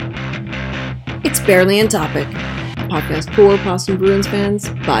It's Barely on Topic, a podcast for Boston Bruins fans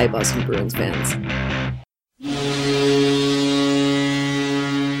by Boston Bruins fans.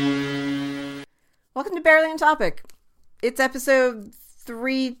 Welcome to Barely on Topic. It's episode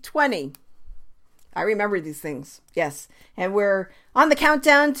 320. I remember these things, yes. And we're on the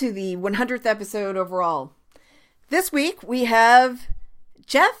countdown to the 100th episode overall. This week we have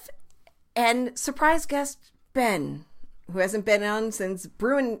Jeff and surprise guest Ben, who hasn't been on since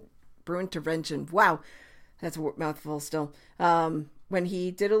Bruin Intervention. Wow, that's a mouthful still. When he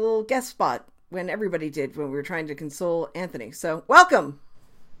did a little guest spot, when everybody did, when we were trying to console Anthony. So, welcome.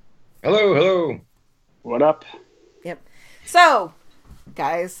 Hello. What up? Yep. So,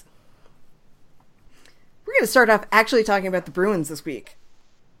 guys, we're going to start off actually talking about the Bruins this week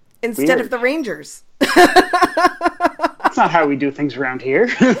instead of the Rangers. That's not how we do things around here.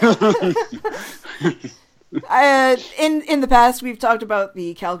 In the past, we've talked about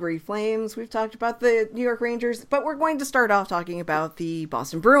the Calgary Flames, we've talked about the New York Rangers, but we're going to start off talking about the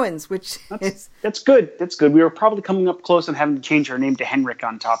Boston Bruins, which That's good. That's good. We were probably coming up close and having to change our name to Henrik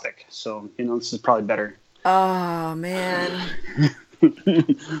on Topic, so, this is probably better. Oh, man.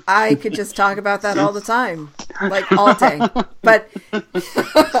 I could just talk about that all the time, like all day, but...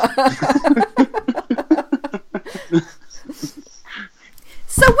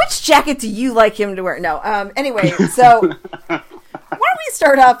 So which jacket do you like him to wear? No. Anyway, so why don't we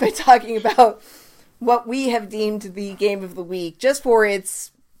start off by talking about what we have deemed the game of the week, just for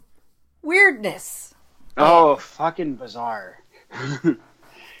its weirdness. Oh, fucking bizarre.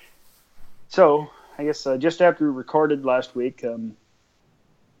 So, I guess just after we recorded last week,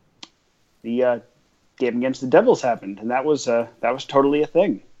 the game against the Devils happened, and that was totally a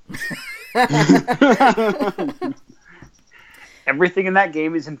thing. Everything in that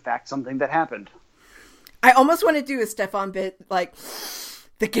game is, in fact, something that happened. I almost want to do a Stefan bit, like,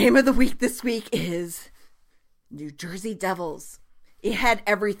 the game of the week this week is New Jersey Devils. It had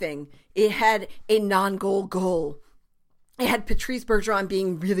everything. It had a non-goal goal. It had Patrice Bergeron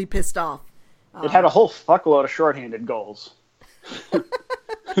being really pissed off. It had a whole fuckload of shorthanded goals.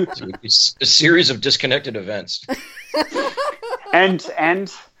 It's a series of disconnected events.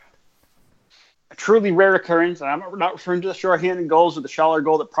 and a truly rare occurrence, and I'm not referring to the shorthanded goals or the Schaller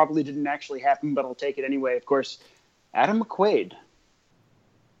goal that probably didn't actually happen, but I'll take it anyway. Of course, Adam McQuaid.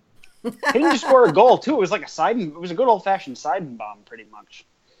 He didn't just score a goal, too. It was like it was a good old-fashioned side bomb, pretty much.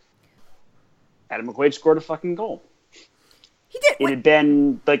 Adam McQuaid scored a fucking goal. He did. It had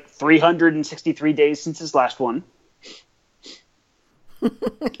been like 363 days since his last one. He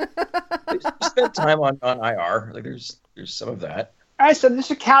spent time on IR. Like there's some of that. I said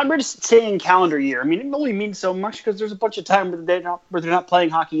we're just saying calendar year. I mean, it only means so much because there's a bunch of time where they're not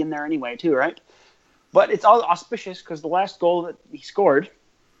playing hockey in there anyway, too, right? But it's all auspicious because the last goal that he scored,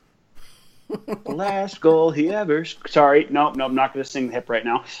 the last goal he ever. Sorry, nope, not going to sing the hip right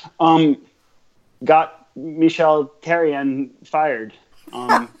now. Got Michel Therrien fired.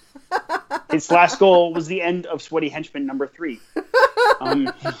 His last goal was the end of Sweaty Henchman number 3.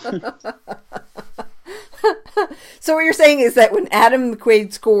 So what you're saying is that when Adam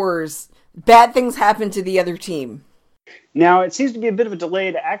McQuaid scores, bad things happen to the other team. Now, it seems to be a bit of a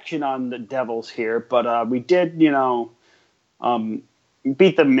delayed action on the Devils here, but we did, beat them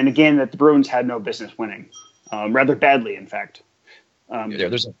in a game that the Bruins had no business winning. Rather badly, in fact.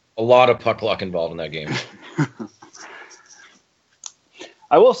 There's a lot of puck luck involved in that game.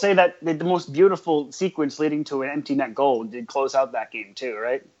 I will say that the most beautiful sequence leading to an empty net goal did close out that game, too,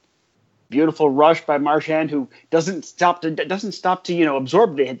 right? Beautiful rush by Marchand, who doesn't stop to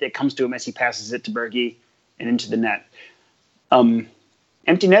absorb the hit that comes to him as he passes it to Bergie and into the net.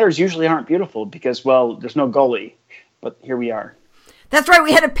 Empty netters usually aren't beautiful because, well, there's no goalie, but here we are. That's right,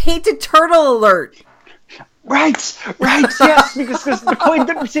 we had a painted turtle alert. Right, yes, because McQuaid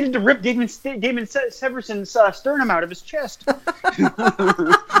then proceeded to rip Damon Severson's sternum out of his chest.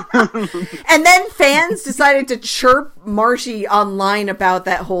 And then fans decided to chirp Marshy online about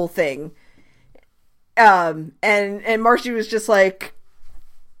that whole thing. And Marshy was just like,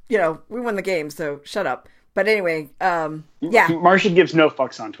 we won the game, so shut up. But anyway, yeah. Marshy gives no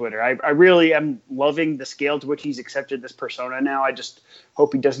fucks on Twitter. I really am loving the scale to which he's accepted this persona now. I just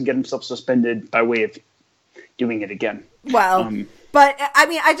hope he doesn't get himself suspended by way of doing it again. Well, but I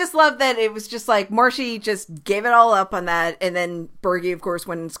mean, I just love that it was just like Marshy just gave it all up on that, and then Bergie, of course,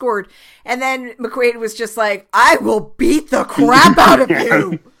 went and scored, and then McQuaid was just like, "I will beat the crap out of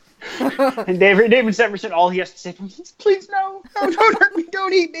you." And David Severson, all he has to say from him is, "Please no, don't hurt me,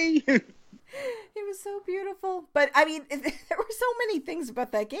 don't eat me." It was so beautiful, but I mean, there were so many things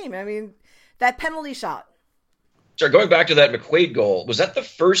about that game. I mean, that penalty shot. sorry, going back to that McQuaid goal, was that the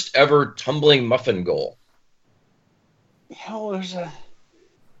first ever tumbling muffin goal? Hell, there's a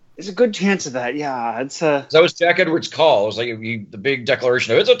good chance of that. Yeah, it's That was Jack Edwards' call. It was like the big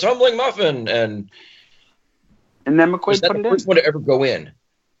declaration of it's a tumbling muffin, and then was McQuaid that put the it in. first one to ever go in?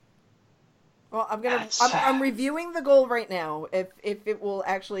 Well, I'm reviewing the goal right now. If it will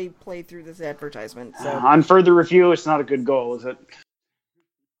actually play through this advertisement. So On further review, it's not a good goal, is it?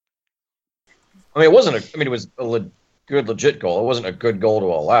 I mean, it wasn't. It was a good, legit goal. It wasn't a good goal to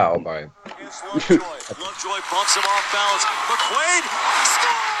allow by. Lovejoy. Lovejoy bumps him off balance. McQuaid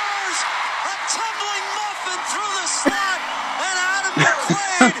scores! A tumbling muffin through the slot, and Adam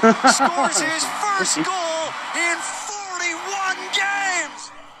McQuaid scores his first goal in 41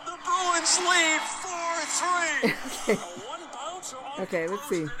 games. The Bruins lead 4-3. okay, let's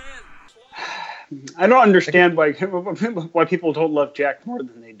see. I don't understand why people don't love Jack more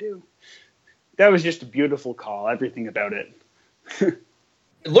than they do. That was just a beautiful call. Everything about it. It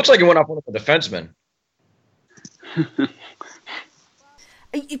looks like it went off one of the defensemen.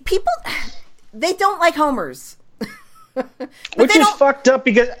 People, they don't like homers. Which is fucked up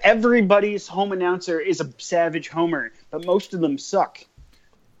because everybody's home announcer is a savage homer, but most of them suck.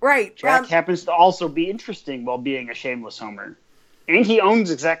 Right. Jack happens to also be interesting while being a shameless homer. And he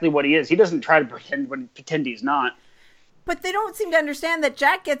owns exactly what he is. He doesn't try to pretend he's not. But they don't seem to understand that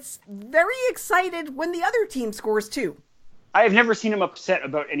Jack gets very excited when the other team scores too. I have never seen him upset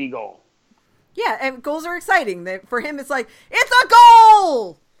about any goal. Yeah, and goals are exciting. For him, it's like, it's a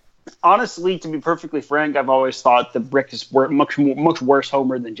goal! Honestly, to be perfectly frank, I've always thought that Brick is much worse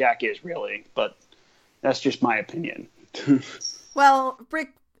homer than Jack is, really. But that's just my opinion. Well,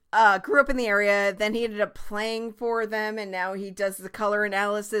 Brick grew up in the area, then he ended up playing for them, and now he does the color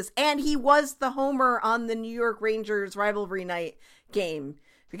analysis, and he was the homer on the New York Rangers rivalry night game.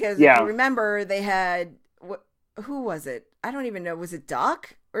 Because if you remember, they had, who was it? I don't even know. Was it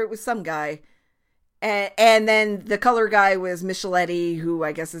Doc? Or it was some guy. And then the color guy was Micheletti, who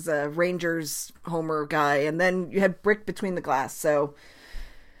I guess is a Rangers homer guy. And then you had Brick between the glass. So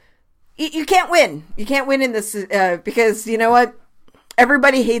you can't win. You can't win in this because, you know what?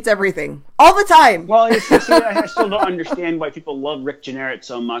 Everybody hates everything all the time. Well, I still don't understand why people love Rick Jeanneret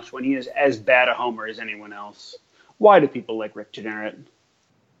so much when he is as bad a homer as anyone else. Why do people like Rick Jeanneret?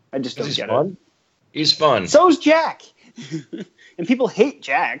 I just don't get it. He's fun. So's Jack. And people hate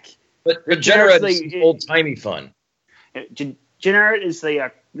Jack. But Jeanneret is old-timey fun. Jeanneret is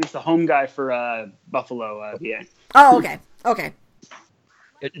the home guy for Buffalo VA. Oh, okay. Okay.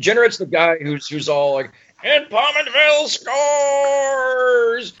 Jenneret's the guy who's all like, and Pominville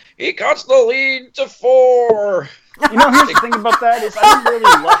scores! He cuts the lead to 4. You know, here's the thing about that is I don't really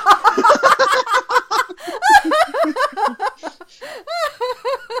like...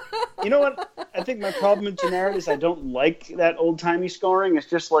 You know what? I think my problem with Jeanneret is I don't like that old-timey scoring. It's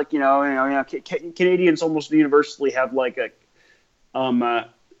just like, Canadians almost universally have like a...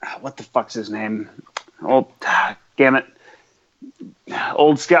 what the fuck's his name? Damn it.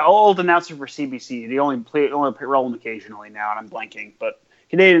 Old announcer for CBC. They only roll him occasionally now, and I'm blanking. But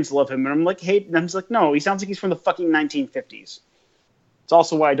Canadians love him, and I'm like, and I'm just like, no, he sounds like he's from the fucking 1950s. It's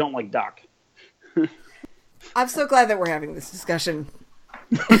also why I don't like Doc. I'm so glad that we're having this discussion.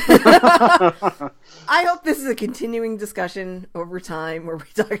 I hope this is a continuing discussion over time where we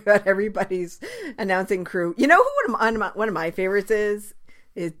talk about everybody's announcing crew. You know who one of my favorites is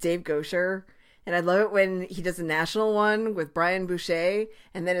Dave Gaucher. And I love it when he does a national one with Brian Boucher,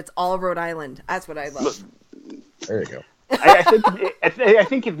 and then it's all Rhode Island. That's what I love. There you go. I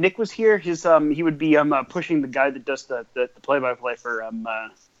think if Nick was here, he would be pushing the guy that does the play-by-play for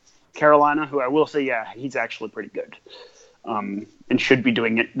Carolina, who I will say, he's actually pretty good, and should be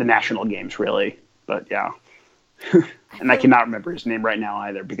doing the national games, really. But yeah, and I cannot remember his name right now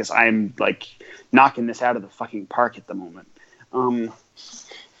either because I'm like knocking this out of the fucking park at the moment.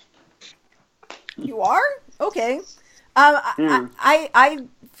 You are? Okay. I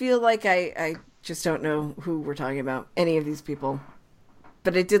feel like I just don't know who we're talking about, any of these people.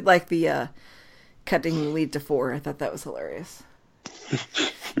 But I did like the cutting the lead to 4. I thought that was hilarious.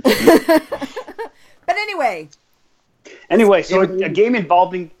 But anyway. Anyway, so a game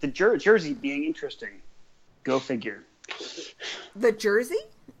involving the jersey being interesting. Go figure. The jersey?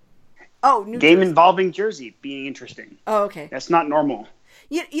 Oh, New game Jersey. Involving jersey being interesting. Oh, okay. That's not normal.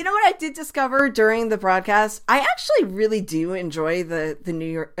 You know what I did discover during the broadcast? I actually really do enjoy the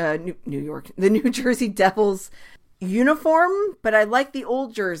New Jersey Devils uniform, but I like the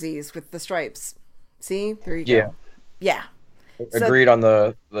old jerseys with the stripes. See, there you go. Yeah. Agreed on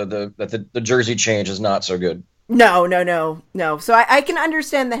the jersey change is not so good. No. So I can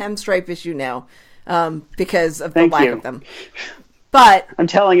understand the hem stripe issue now. because of the Thank lack you. of them. But I'm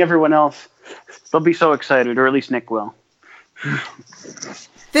telling everyone else. They'll be so excited, or at least Nick will.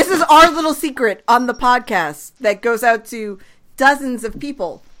 this is our little secret on the podcast that goes out to dozens of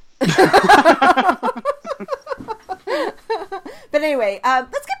people. But anyway,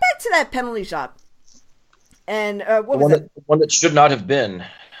 let's get back to that penalty shot. And what was it? The one that should not have been.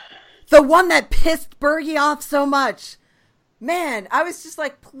 The one that pissed Bergie off so much. Man, I was just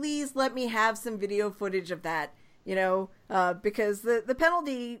like, please let me have some video footage of that, because the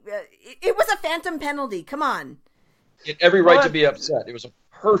penalty, it was a phantom penalty. Come on. He had every right to be upset. It was a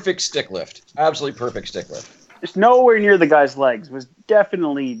perfect stick lift. Absolutely perfect stick lift. It's nowhere near the guy's legs. It was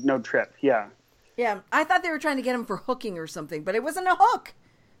definitely no trip. Yeah. Yeah, I thought they were trying to get him for hooking or something, but it wasn't a hook.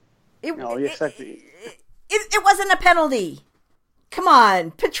 It wasn't a penalty. Come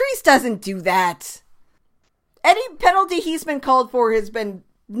on, Patrice doesn't do that. Any penalty he's been called for has been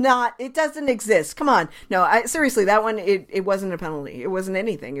it doesn't exist. Come on. No, seriously, that one, it wasn't a penalty. It wasn't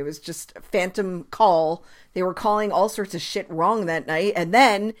anything. It was just a phantom call. They were calling all sorts of shit wrong that night. And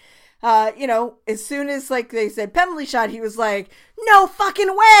then, as soon as they said penalty shot, he was like, no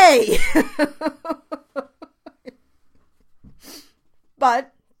fucking way.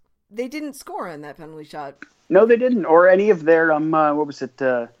 But they didn't score on that penalty shot. No, they didn't. Or any of their,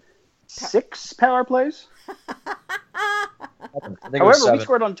 6 power plays? However, we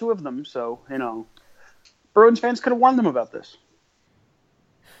scored on 2 of them, so, Bruins fans could have warned them about this.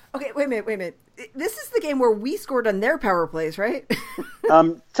 Okay, wait a minute. This is the game where we scored on their power plays, right?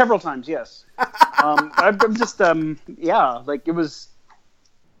 Several times, yes. I'm just, it was...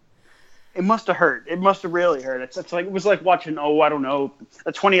 It must have hurt. It must have really hurt. It's like, it was like watching, the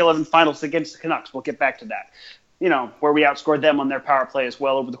 2011 finals against the Canucks. We'll get back to that. Where we outscored them on their power play as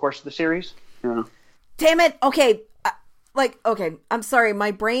well over the course of the series. Yeah. Damn it. Okay. I'm sorry.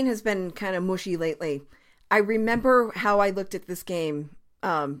 My brain has been kind of mushy lately. I remember how I looked at this game.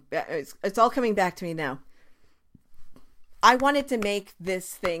 It's all coming back to me now. I wanted to make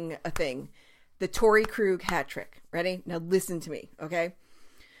this thing a thing. The Torrey Krug hat trick. Ready? Now listen to me, okay?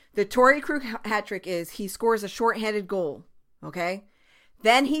 The Torrey Krug hat trick is he scores a shorthanded goal, okay?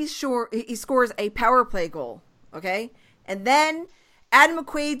 Then he scores a power play goal, okay? And then Adam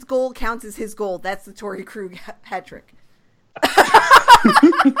McQuaid's goal counts as his goal. That's the Torrey Krug hat trick.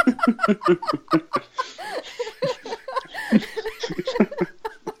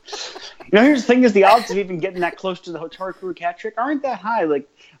 Here's the thing: is the odds of even getting that close to the Torrey Krug hat trick aren't that high.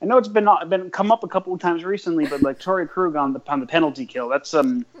 I know it's been come up a couple of times recently, but Torrey Krug on the penalty kill, that's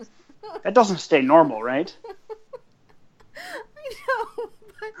that doesn't stay normal, right? I know.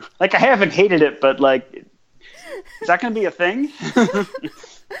 But... I haven't hated it, but is that going to be a thing?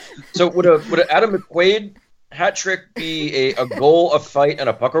 So would an Adam McQuaid hat trick be a goal, a fight, and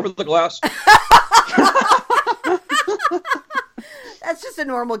a puck over the glass? That's just a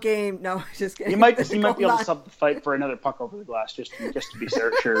normal game. No, just kidding. You might be able to sub the fight for another puck over the glass, just to be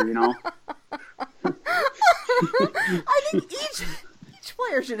sure, I think each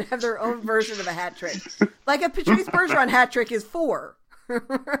player should have their own version of a hat trick. Like a Patrice Bergeron hat trick is 4.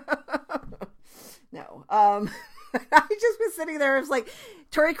 No. I just was sitting there. I was like,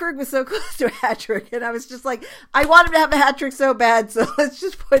 Torrey Krug was so close to a hat trick, and I was just like, I want him to have a hat trick so bad, so let's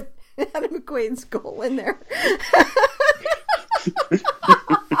just put Adam McQuaid's goal in there.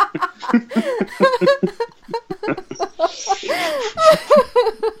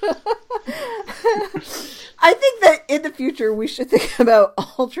 I think that in the future we should think about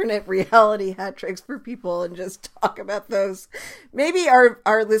alternate reality hat tricks for people and just talk about those. Maybe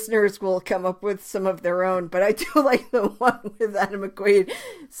our listeners will come up with some of their own, but I do like the one with Adam McQuaid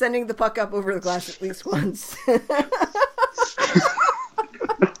sending the puck up over the glass at least once.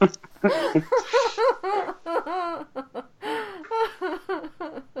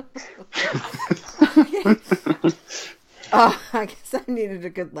 Oh, I guess I needed a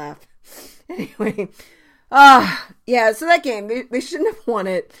good laugh. Anyway, yeah, so that game, they shouldn't have won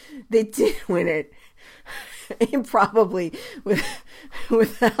it. They did win it. And probably with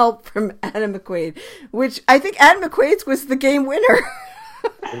the help from Adam McQuaid, which I think Adam McQuaid's was the game winner.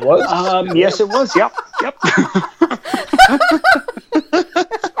 It was? Yes, it was. Yep.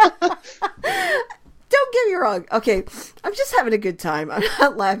 Don't get me wrong. Okay, I'm just having a good time. I'm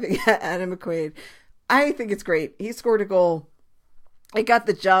not laughing at Adam McQuaid. I think it's great. He scored a goal. It got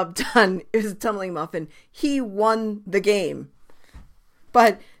the job done. It was a tumbling muffin. He won the game.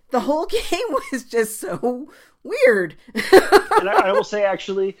 But the whole game was just so weird. And I will say,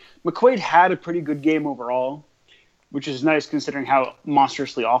 actually, McQuaid had a pretty good game overall, which is nice considering how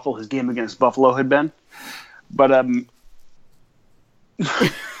monstrously awful his game against Buffalo had been. But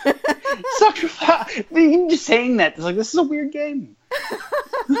such even just saying that, it's like, this is a weird game.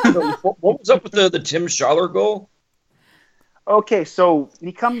 What was up with the Tim Schaller goal? Okay, so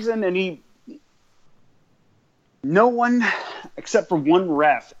he comes in and no one except for one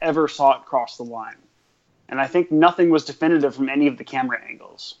ref ever saw it cross the line. And I think nothing was definitive from any of the camera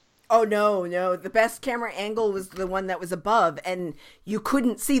angles. Oh, no. The best camera angle was the one that was above, and you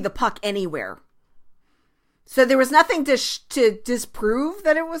couldn't see the puck anywhere. So there was nothing to disprove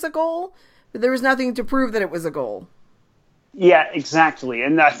that it was a goal, but there was nothing to prove that it was a goal. Yeah, exactly.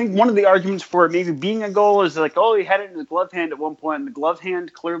 And I think one of the arguments for it maybe being a goal is like, oh, he had it in the glove hand at one point, and the glove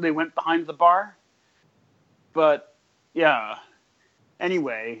hand clearly went behind the bar. But, yeah.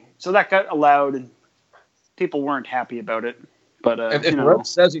 Anyway, so that got allowed, and people weren't happy about it. But if the ref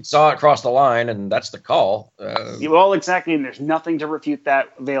says he saw it cross the line, and that's the call. Well, exactly, and there's nothing to refute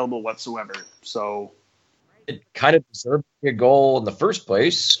that available whatsoever. So it kind of deserved to be a goal in the first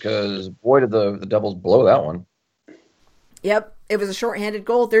place, because boy, did the Devils blow that one. Yep, it was a shorthanded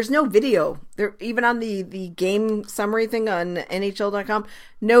goal. There's no video. There, even on the game summary thing on NHL.com,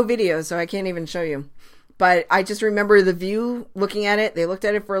 no video, so I can't even show you. But I just remember the View looking at it. They looked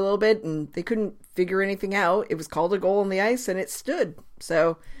at it for a little bit, and they couldn't figure anything out. It was called a goal on the ice, and it stood.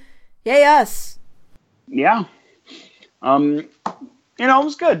 So, yay us. Yeah. It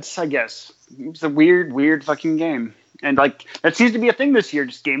was good, I guess. It was a weird fucking game. And, like, that seems to be a thing this year,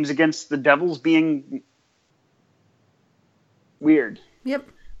 just games against the Devils being weird. Yep.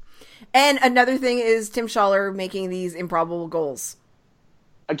 And another thing is Tim Schaller making these improbable goals.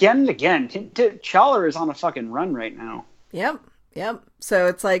 Again and again. Schaller is on a fucking run right now. Yep. So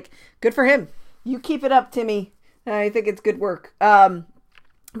it's like, good for him. You keep it up, Timmy. I think it's good work. But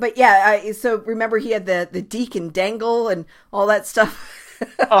yeah, so remember he had the deke and dangle and all that stuff.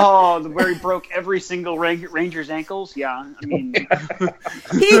 Where he broke every single Ranger's ankles? Yeah, I mean...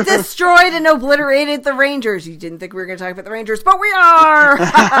 He destroyed and obliterated the Rangers. You didn't think we were going to talk about the Rangers, but we are!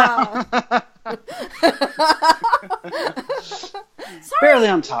 Barely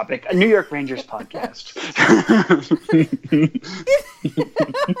on topic. A New York Rangers podcast.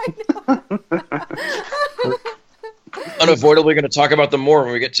 Unavoidably going to talk about them more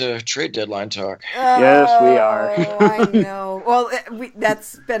when we get to trade deadline talk. Yes, we are. I know. Well,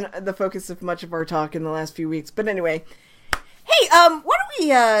 that's been the focus of much of our talk in the last few weeks. But anyway, hey, why don't we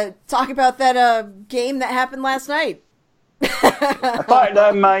talk about that game that happened last night? I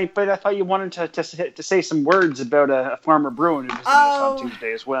thought you wanted to say some words about a Farmer Bruin who was on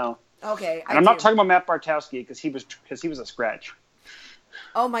Tuesday as well. Okay, and I'm not talking about Matt Bartkowski because he was a scratch.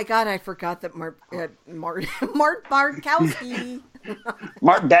 Oh my God, I forgot that Mart Bartkowski.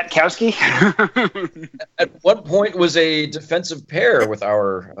 Mart Batkowski? At one point was a defensive pair with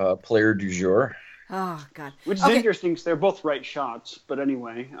our player du jour. Oh, God. Which is interesting because they're both right shots, but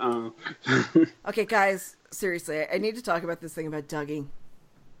anyway. Okay, guys, seriously, I need to talk about this thing about Dougie.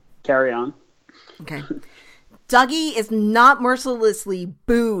 Carry on. Okay. Dougie is not mercilessly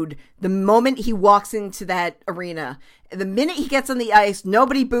booed the moment he walks into that arena. The minute he gets on the ice,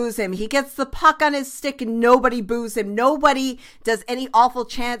 nobody boos him. He gets the puck on his stick and nobody boos him. Nobody does any awful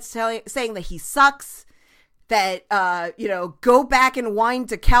chants saying that he sucks, that, go back and whine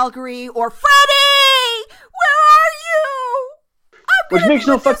to Calgary, or Freddie, where are you? Which makes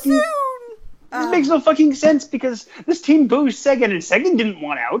no fucking... This makes no fucking sense because this team boos Seguin and Seguin didn't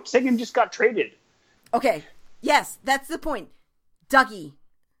want out. Seguin just got traded. Okay. Yes, that's the point. Dougie.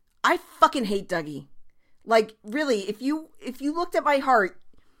 I fucking hate Dougie. Like, really, if you looked at my heart,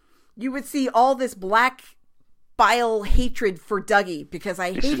 you would see all this black bile hatred for Dougie because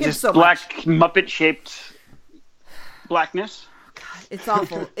I hate him so black, much. Muppet-shaped blackness. God, it's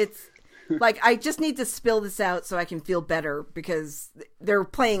awful. It's like, I just need to spill this out so I can feel better because they're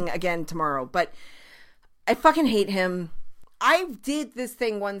playing again tomorrow. But I fucking hate him. I did this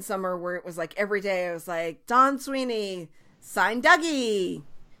thing one summer where it was like every day I was like, Don Sweeney, sign Dougie.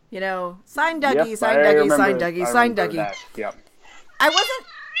 Sign Dougie, yep, sign Dougie, sign Dougie, sign Dougie. That. Yep. I wasn't...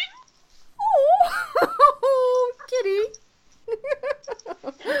 Oh, kitty.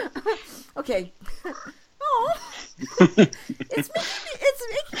 Okay. Oh. It's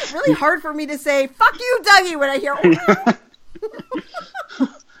making it really hard for me to say, fuck you, Dougie, when I hear...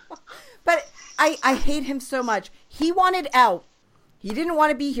 But I hate him so much. He wanted out. He didn't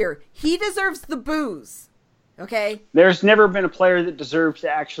want to be here. He deserves the booze. Okay? There's never been a player that deserves to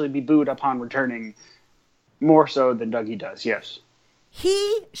actually be booed upon returning more so than Dougie does, yes.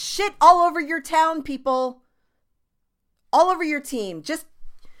 He shit all over your town, people. All over your team. Just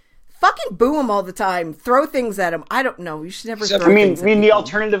fucking boo him all the time. Throw things at him. I don't know. You should never throw things at the people,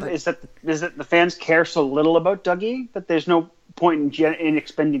 alternative is that the fans care so little about Dougie that there's no point in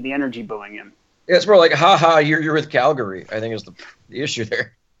expending the energy booing him. Yeah, it's more like, haha, you're with Calgary, I think is the issue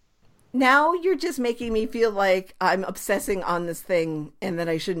there. Now you're just making me feel like I'm obsessing on this thing and that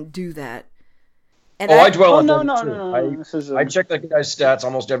I shouldn't do that. And I dwell on that no. too. I check that guy's stats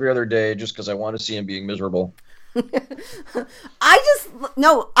almost every other day just because I want to see him being miserable. I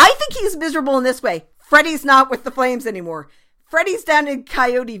think he's miserable in this way. Freddie's not with the Flames anymore. Freddie's down in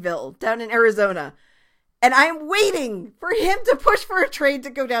Coyoteville, down in Arizona. And I'm waiting for him to push for a trade to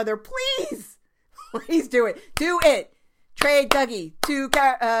go down there. Please. Please do it. Do it. Trade Dougie to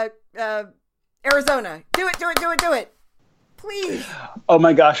Arizona. Do it. Please. Oh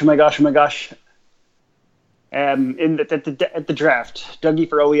my gosh. At the draft, Dougie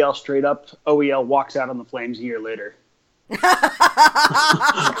for OEL straight up. OEL walks out on the Flames a year later.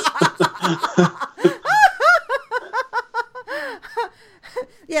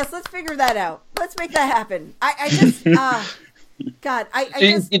 Yes, let's figure that out. Let's make that happen.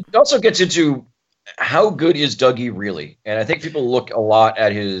 It also gets into how good is Dougie really? And I think people look a lot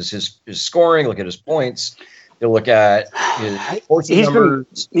at his scoring, look at his points. They look at his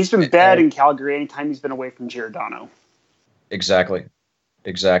numbers. He's been bad in Calgary anytime he's been away from Giordano. Exactly.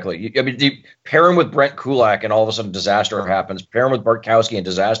 I mean, you pair him with Brent Kulak and all of a sudden disaster happens. Pair him with Bartkowski and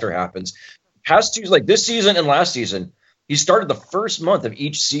disaster happens. Past two, like this season and last season, he started the first month of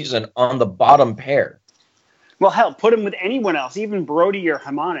each season on the bottom pair. Well, hell, put him with anyone else, even Brody or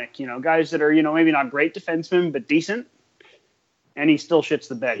Hamonic, guys that are, maybe not great defensemen, but decent. And he still shits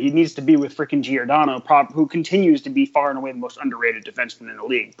the bed. He needs to be with freaking Giordano, who continues to be far and away the most underrated defenseman in the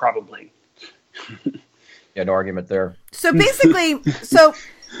league, probably. Yeah, no argument there. So basically,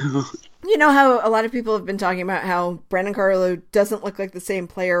 you know how a lot of people have been talking about how Brandon Carlo doesn't look like the same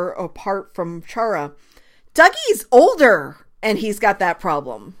player apart from Chara. Dougie's older, and he's got that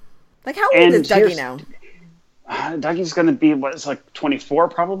problem. Like, how old is Dougie now? Dougie's going to be, 24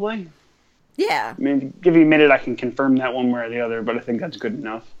 probably? Yeah. I mean, give you a minute, I can confirm that one way or the other, but I think that's good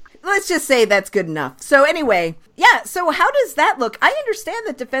enough. Let's just say that's good enough. So anyway, yeah, so how does that look? I understand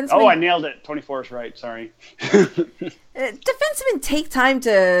that defensemen... Oh, I nailed it. 24 is right, sorry. Defensemen take time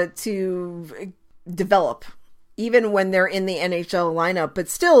to develop, even when they're in the NHL lineup, but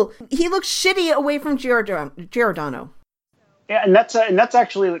still, he looks shitty away from Giordano. Yeah, and that's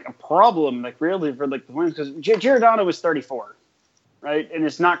actually like a problem, like really for like the Flames, because Giordano is 34, right? And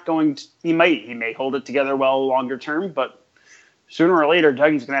it's not going to. He may hold it together well longer term, but sooner or later,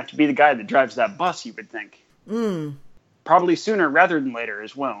 Dougie's going to have to be the guy that drives that bus. You would think. Probably sooner rather than later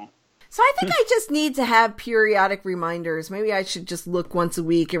as well. So I think I just need to have periodic reminders. Maybe I should just look once a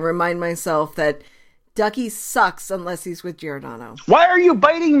week and remind myself that Dougie sucks unless he's with Giordano. Why are you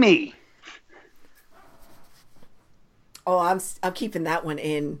biting me? Oh, I'm keeping that one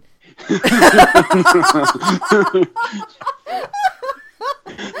in. In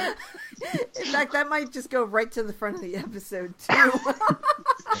fact, that might just go right to the front of the episode, too.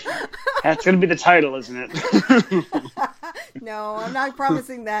 That's going to be the title, isn't it? No, I'm not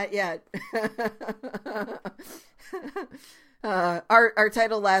promising that yet. Our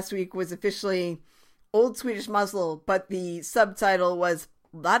title last week was officially Old Swedish Muzzle, but the subtitle was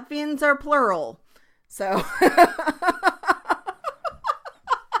Latvians are plural. So...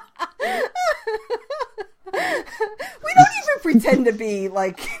 We don't even pretend to be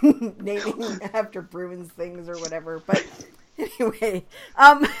like naming after Bruins things or whatever, but anyway,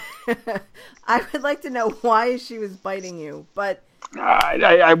 I would like to know why she was biting you, but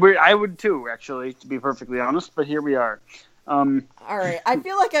I would too, actually, to be perfectly honest, but here we are. All right, I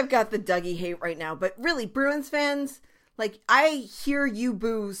feel like I've got the Dougie hate right now, but really, Bruins fans, like, I hear you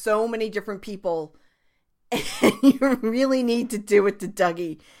boo so many different people, and you really need to do it to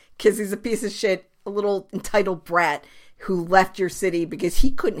Dougie, because he's a piece of shit, a little entitled brat who left your city because he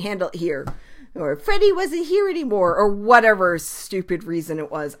couldn't handle it here, or Freddie wasn't here anymore, or whatever stupid reason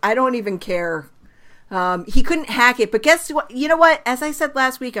it was. I don't even care. He couldn't hack it, but guess what? You know what? As I said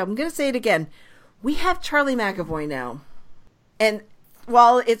last week, I'm going to say it again. We have Charlie McAvoy now. And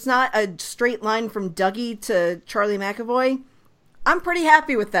while it's not a straight line from Dougie to Charlie McAvoy, I'm pretty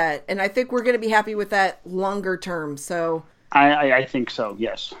happy with that. And I think we're going to be happy with that longer term. So I think so,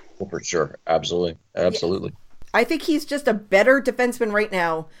 yes. Well, for sure. Absolutely. Absolutely. Yeah. I think he's just a better defenseman right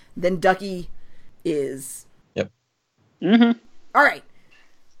now than Dougie is. Yep. Mm-hmm. All right.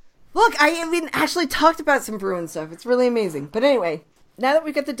 Look, I even actually talked about some Bruin stuff. It's really amazing. But anyway, now that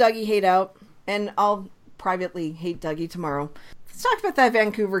we've got the Dougie hate out, and I'll privately hate Dougie tomorrow, let's talk about that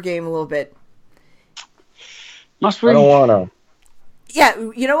Vancouver game a little bit. Must we? I don't want to. Yeah,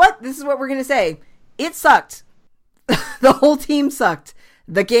 you know what? This is what we're going to say. It sucked. The whole team sucked.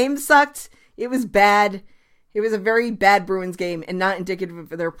 The game sucked. It was bad. It was a very bad Bruins game and not indicative of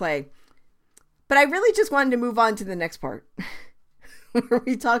their play. But I really just wanted to move on to the next part where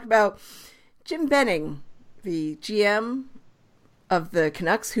we talk about Jim Benning, the GM of the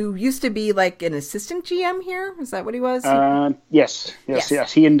Canucks, who used to be like an assistant GM here. Is that what he was? Yes.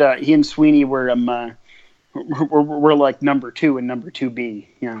 He and Sweeney were like number 2 and number 2B.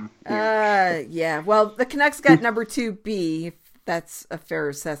 Yeah. Yeah. Well, the Canucks got number 2B, if that's a fair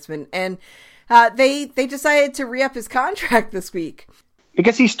assessment, and they decided to re-up his contract this week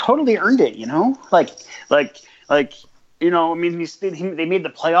because he's totally earned it. Like I mean, they made the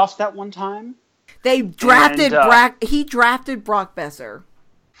playoffs that one time. They drafted he drafted Brock Besser.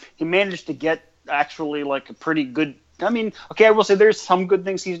 He managed to get actually like a pretty good. I mean, okay, I will say there's some good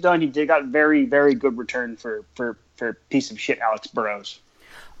things he's done. He got very, very good return for piece of shit Alex Burrows.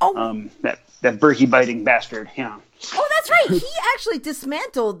 Oh, that Berkey biting bastard. Yeah. Oh, that's right. He actually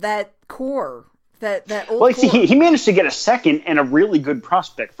dismantled that core. That old. Well, core. See, he managed to get a second and a really good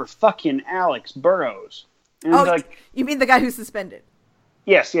prospect for fucking Alex Burrows. And you mean the guy who's suspended?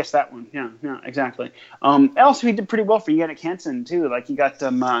 Yes, that one. Yeah, exactly. Also, he did pretty well for Yannick Hansen too. Like he got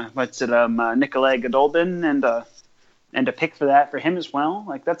Nikolai Godolbin and a pick for him as well.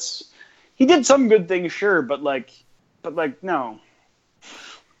 Like he did some good things, sure, but no,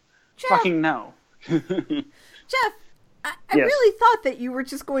 Jeff, fucking no. Jeff, I Yes. really thought that you were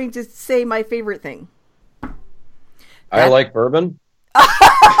just going to say my favorite thing. I like bourbon.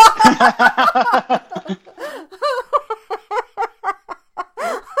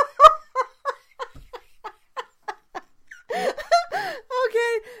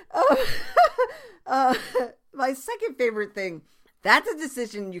 My second favorite thing. That's a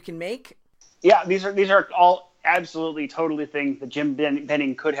decision you can make. Yeah, these are all absolutely, totally things that Jim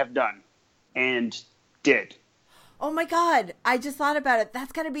Benning could have done and did. Oh my God. I just thought about it.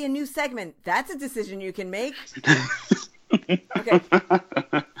 That's got to be a new segment. That's a decision you can make. Okay.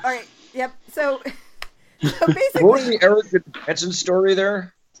 All right. Yep. So basically. What was the Eric Goodbranson story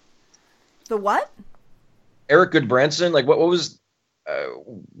there? The what? Eric Goodbranson? Like,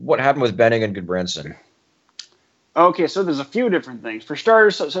 what happened with Benning and Goodbranson? Okay, so there's a few different things. For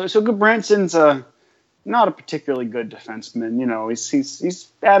starters, so Goodbranson's not a particularly good defenseman. He's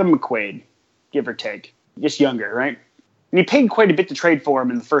Adam McQuaid, give or take, just younger, right? And he paid quite a bit to trade for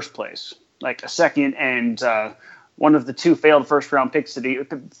him in the first place, like a second and one of the 2 failed first round picks that he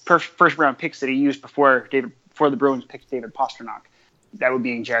used before the Bruins picked David Pastrnak. That would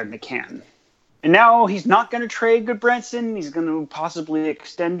be Jared McCann. And now he's not going to trade Goodbranson. He's going to possibly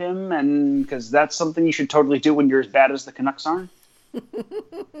extend him, and because that's something you should totally do when you're as bad as the Canucks are.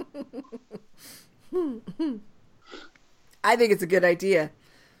 I think it's a good idea.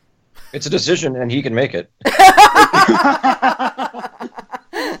 It's a decision, and he can make it.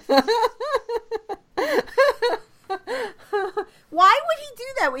 Why would he do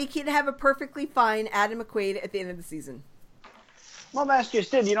that when he can have a perfectly fine Adam McQuaid at the end of the season? Well, that's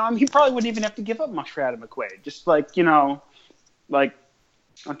just it. He probably wouldn't even have to give up much for Adam McQuaid. Just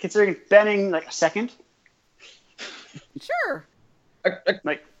considering Benning like a second. Sure.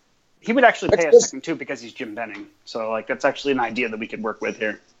 Like he would actually pay a second too because he's Jim Benning. So that's actually an idea that we could work with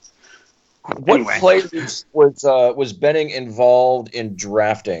here. What players was Benning involved in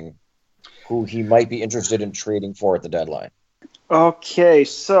drafting who he might be interested in trading for at the deadline? Okay,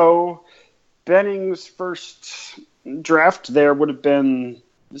 so Benning's first draft there would have been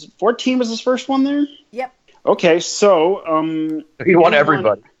 14 was his first one there? Yep. Okay, so He won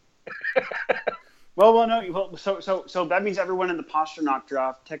everybody. So that means everyone in the Pastrnak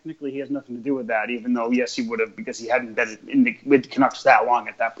draft, technically he has nothing to do with that, even though, yes, he would have, because he hadn't been with the Canucks that long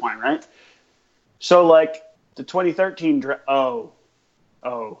at that point, right? So, the 2013 draft, oh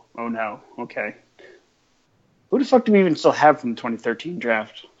no, okay. Who the fuck do we even still have from the 2013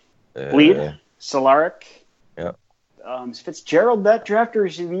 draft? Lead? Solaric? Yeah. Is Fitzgerald that draft, or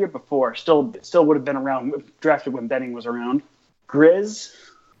is he the year before? Still would have been around, drafted when Benning was around. Grizz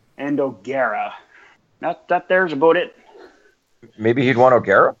and O'Gara. That there's about it. Maybe he'd want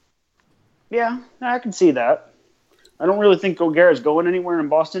O'Gara? Yeah, I can see that. I don't really think O'Gara's going anywhere in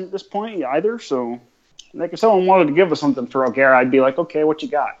Boston at this point either, so if someone wanted to give us something for O'Gara, I'd be like, okay, what you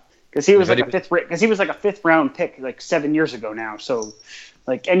got? Because he was like a fifth round pick 7 years ago now, so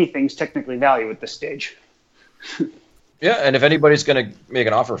anything's technically value at this stage. Yeah, and if anybody's going to make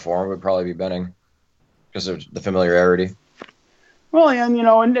an offer for him, it would probably be Benning because of the familiarity. Well, yeah,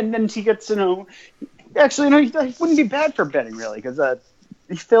 and then he gets, actually, it wouldn't be bad for Benning, really, because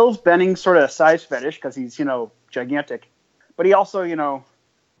he fills Benning's sort of size fetish because he's, gigantic. But he also, can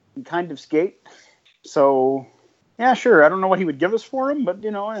kind of skate. So, yeah, sure. I don't know what he would give us for him, but,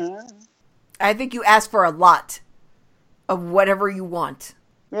 I think you ask for a lot of whatever you want.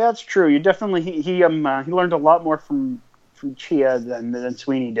 Yeah, that's true. You definitely he learned a lot more from Chia than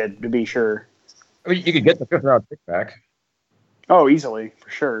Sweeney did, to be sure. I mean, you could get the 5th round pick back. Oh, easily, for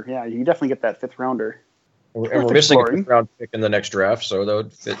sure. Yeah, you can definitely get that 5th rounder. And we're missing a 5th round pick in the next draft, so that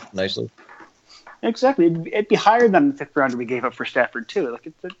would fit nicely. Exactly. It'd be higher than the 5th rounder we gave up for Stafford, too. Like,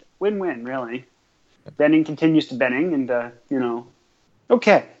 it's a win-win, really. Benning continues to Benning, and,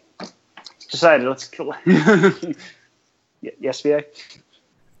 Okay. Decided, let's kill Yes, VA?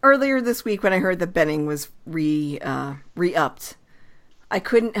 Earlier this week when I heard that Benning was re-upped, I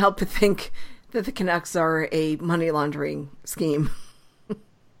couldn't help but think that the Canucks are a money laundering scheme.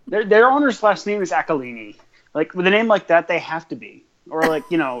 Their owner's last name is Aquilini. Like, with a name like that, they have to be. Or, like,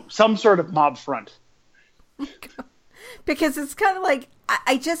 some sort of mob front. Because it's kind of like,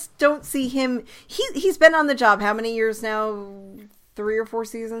 I just don't see him. He's been on the job how many years now? 3 or 4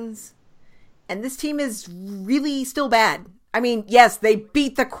 seasons? And this team is really still bad. I mean, yes, they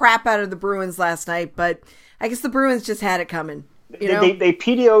beat the crap out of the Bruins last night, but I guess the Bruins just had it coming. They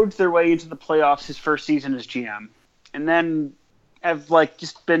PDO'd their way into the playoffs his first season as GM. And then have,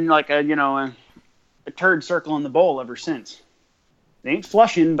 just been a turd circle in the bowl ever since. They ain't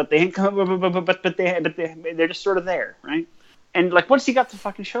flushing, but they ain't they're just sort of there, right? And what's he got to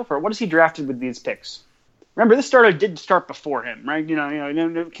fucking show for it? What has he drafted with these picks? Remember, this did start before him, right?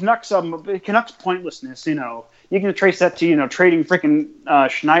 Canucks pointlessness. You can trace that to trading freaking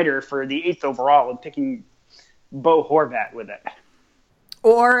Schneider for the 8th overall and picking Bo Horvat with it.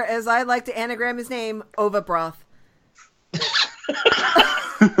 Or, as I like to anagram his name, Ova Broth.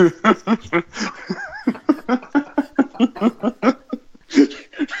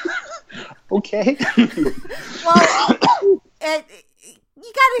 Okay. Well,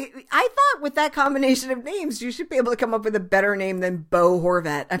 I thought with that combination of names, you should be able to come up with a better name than Bo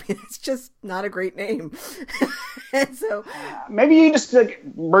Horvat. I mean, it's just not a great name. And so maybe you just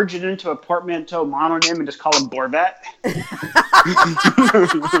merge it into a portmanteau mononym and just call him Borvat.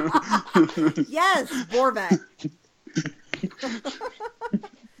 Yes, Borvat.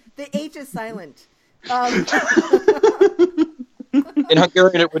 The H is silent. In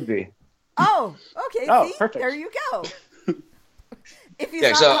Hungarian, it would be. Oh, okay. Oh, see? perfect. There you go. If you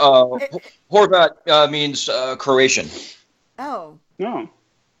Horvat means Croatian. Oh. No.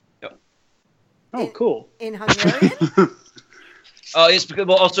 Yep. Oh, cool. In Hungarian? It's because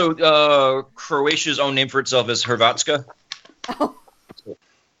also Croatia's own name for itself is Hrvatska. Oh.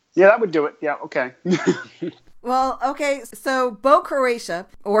 Yeah, that would do it. Yeah, okay. Well, okay, so Bo Croatia,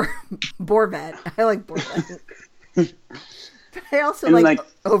 or Borvat. I like Borvat. But I also like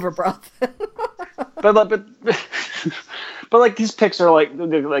Overbroth. but these picks are like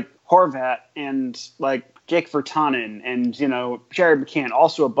Horvat and Jake Virtanen and Jared McCann,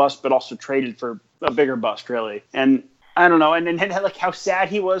 also a bust, but also traded for a bigger bust, really. And I don't know, and then how sad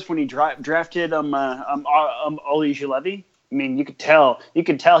he was when he drafted Olli Juolevi. I mean, you could tell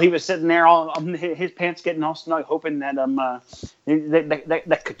he was sitting there all his pants getting all snug, hoping that that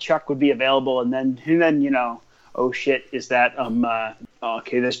Tkachuk would be available, and then oh shit, is that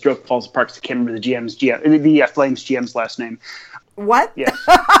okay, this joke falls apart because I can't remember the Flames GM's last name. What? Yes.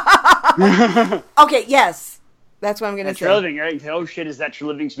 Okay, yes. That's what I'm going to say. Treliving, right? Oh shit, is that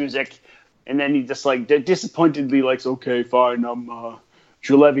Treliving's music? And then he just disappointedly likes, okay, fine, I'm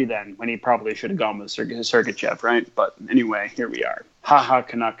Juolevi then, when he probably should have gone with Sergachev, right? But anyway, here we are. Haha,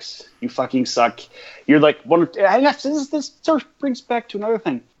 Canucks, you fucking suck. You're one of... This sort of brings back to another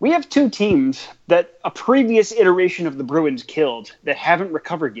thing. We have 2 teams that a previous iteration of the Bruins killed that haven't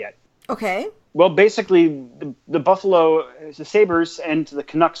recovered yet. Okay. Well, basically, the Buffalo, the Sabres, and the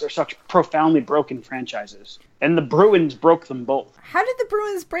Canucks are such profoundly broken franchises. And the Bruins broke them both. How did the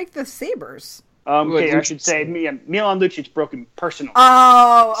Bruins break the Sabres? Okay, I should say Milan Lucic broke him personally.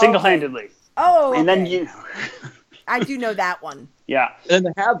 Oh, single-handedly. Okay. Oh, okay. And then I do know that one. Yeah. And the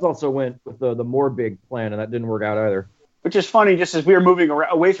Habs also went with the more big plan, and that didn't work out either. Which is funny, just as we were moving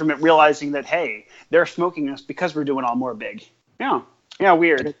away from it, realizing that, hey, they're smoking us because we're doing all more big. Yeah. Yeah,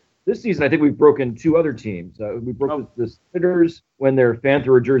 weird. This season, I think we've broken 2 other teams. We broke the Senators when their fans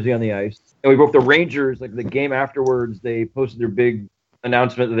threw a jersey on the ice. And we broke the Rangers, the game afterwards, they posted their big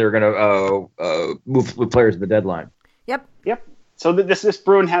announcement that they were going to move with players at the deadline. Yep. So this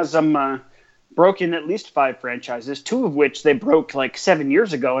Bruin has broken at least 5 franchises, 2 of which they broke 7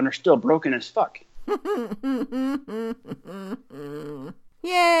 years ago and are still broken as fuck.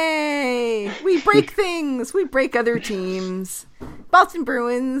 Yay! We break things. We break other teams. Boston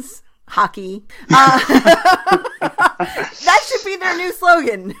Bruins. Hockey. That should be their new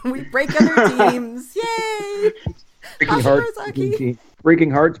slogan. We break other teams. Yay! Breaking Boston hearts. Bruins hockey.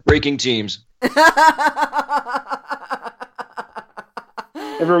 Breaking hearts, breaking teams.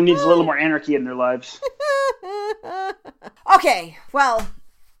 Everyone needs a little more anarchy in their lives. Okay, well,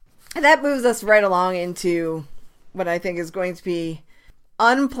 that moves us right along into what I think is going to be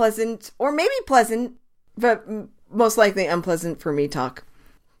unpleasant, or maybe pleasant, but most likely unpleasant for me talk.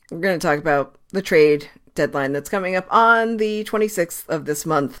 We're going to talk about the trade deadline that's coming up on the 26th of this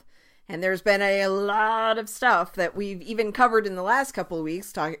month. And there's been a lot of stuff that we've even covered in the last couple of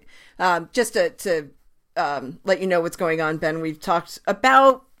weeks. Just to let you know what's going on, Ben, we've talked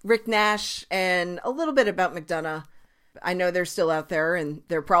about Rick Nash and a little bit about McDonough. I know they're still out there and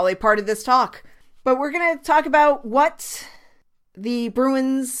they're probably part of this talk. But we're going to talk about what you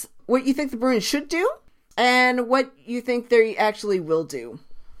think the Bruins should do and what you think they actually will do.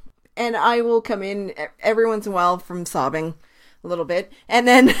 And I will come in every once in a while from sobbing a little bit, and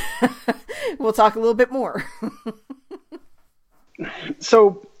then we'll talk a little bit more.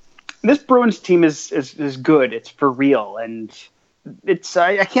 So this Bruins team is good. It's for real, and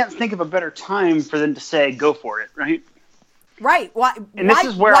I can't think of a better time for them to say go for it, right? Right. Why? And this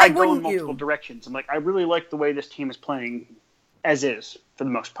is where I go in you? multiple directions. I'm like, I really like the way this team is playing as is for the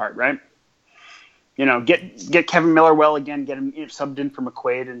most part, right? You know, get Kevin Miller well again, get him subbed in for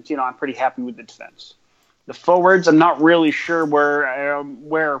McQuaid, and I'm pretty happy with the defense. The forwards, I'm not really sure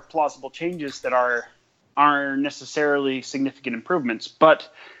where plausible changes that are necessarily significant improvements. But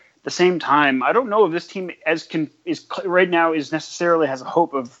at the same time, I don't know if this team right now is necessarily has a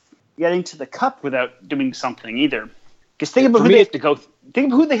hope of getting to the cup without doing something either. Because think about who they have to go.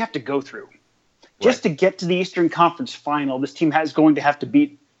 Think of who they have to go through just to get to the Eastern Conference Final. This team is going to have to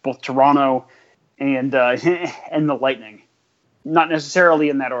beat both Toronto and the Lightning, not necessarily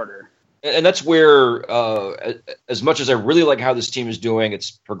in that order. And that's where, as much as I really like how this team is doing, it's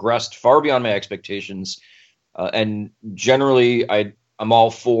progressed far beyond my expectations. And generally, I'm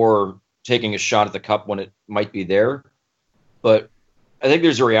all for taking a shot at the cup when it might be there. But I think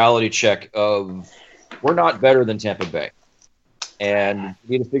there's a reality check of we're not better than Tampa Bay. And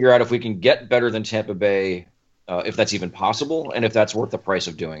we need to figure out if we can get better than Tampa Bay, if that's even possible, and if that's worth the price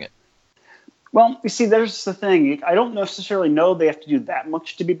of doing it. Well, you see, there's the thing. I don't necessarily know they have to do that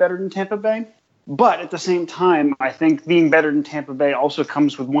much to be better than Tampa Bay. But at the same time, I think being better than Tampa Bay also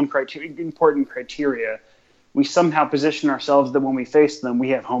comes with one important criteria. We somehow position ourselves that when we face them, we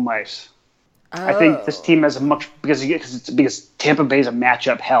have home ice. Oh. I think this team has because Tampa Bay is a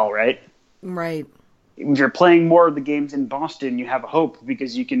matchup hell, right? Right. If you're playing more of the games in Boston, you have a hope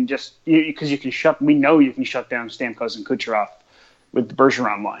because you can shut down Stamkos and Kucherov with the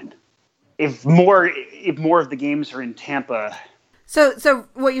Bergeron line. If more of the games are in Tampa. So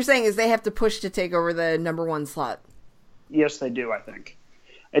what you're saying is they have to push to take over the number one slot. Yes, they do, I think.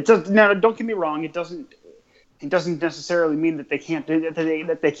 It does. Now, don't get me wrong. It doesn't necessarily mean that they can't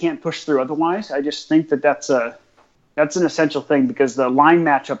push through otherwise. I just think that's an essential thing because the line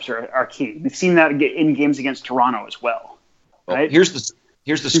matchups are key. We've seen that in games against Toronto as well. Right? Well,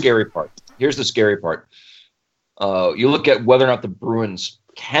 here's the scary part. You look at whether or not the Bruins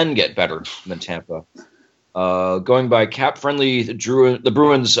can get better than Tampa. Going by cap friendly, the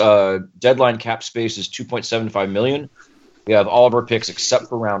Bruins deadline cap space is $2.75 million. We have all of our picks except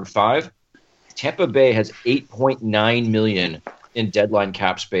for round 5. Tampa Bay has $8.9 million in deadline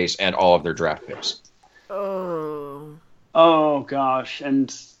cap space and all of their draft picks. Oh gosh,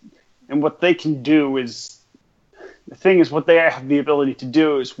 and what they can do is the thing is what they have the ability to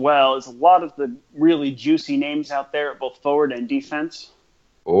do as well is a lot of the really juicy names out there at both forward and defense.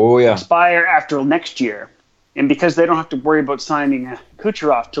 Oh yeah, expire after next year, and because they don't have to worry about signing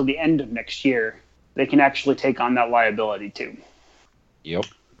Kucherov till the end of next year, they can actually take on that liability too. Yep.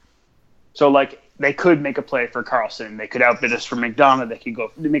 So like they could make a play for Carlson, they could outbid us for McDonough, they could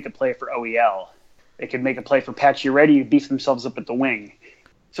go make a play for OEL, they could make a play for Pacioretty, beef themselves up at the wing.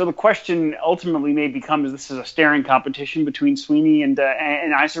 So the question ultimately may become: is this a staring competition between Sweeney and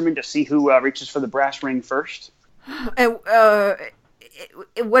Yzerman to see who reaches for the brass ring first? And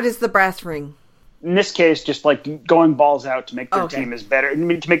what is the brass ring? In this case, just like going balls out to make their team is better,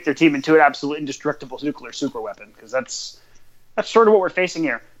 to make their team into an absolute indestructible nuclear superweapon, because that's sort of what we're facing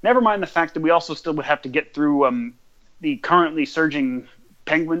here. Never mind the fact that we also still would have to get through the currently surging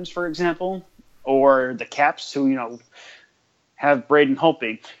Penguins, for example, or the Caps, who have Braden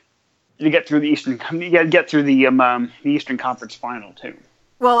Holtby, to get through the Eastern. You got to get through the Eastern Conference Final too.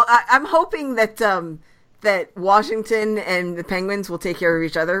 Well, I'm hoping that that Washington and the Penguins will take care of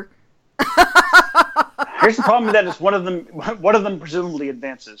each other. Here's the problem with that: is one of them presumably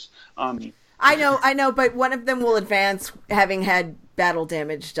advances. I I know, but one of them will advance having had battle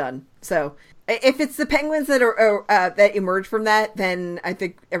damage done. So if it's the Penguins that are that emerge from that, then I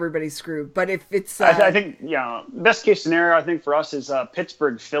think everybody's screwed. But if it's, I think best case scenario I think for us is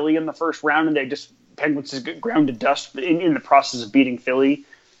Pittsburgh, Philly in the first round, and Penguins just get ground to dust in the process of beating Philly,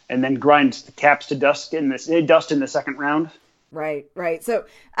 and then grind the Caps to dust in the second round. Right. So,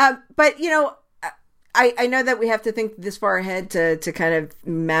 but I know that we have to think this far ahead to kind of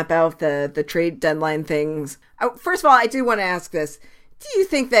map out the trade deadline things. First of all, I do want to ask this. Do you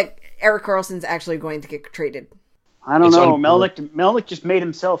think that Erik Karlsson's actually going to get traded? I don't know. Melnick just made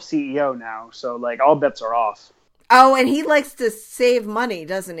himself CEO now, so all bets are off. Oh, and he likes to save money,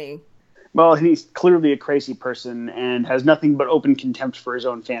 doesn't he? Well, he's clearly a crazy person and has nothing but open contempt for his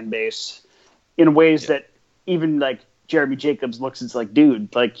own fan base in ways that even Jeremy Jacobs looks, it's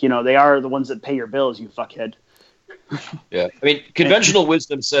dude, they are the ones that pay your bills, you fuckhead. Yeah. I mean, conventional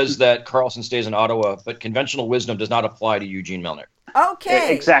wisdom says that Karlsson stays in Ottawa, but conventional wisdom does not apply to Eugene Melnyk.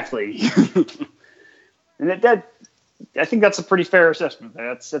 Okay. Exactly. And I think that's a pretty fair assessment.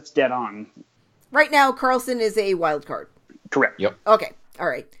 That's dead on. Right now, Karlsson is a wild card. Correct. Yep. Okay. All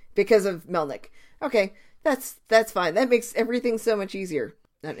right. Because of Melnyk. Okay. That's fine. That makes everything so much easier.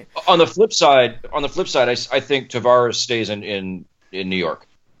 On the flip side, I think Tavares stays in New York,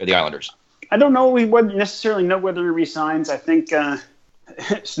 at the Islanders. I don't know. We wouldn't necessarily know whether he resigns. I think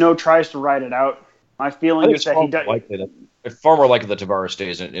Snow tries to ride it out. My feeling is that he does. It's far more likely that Tavares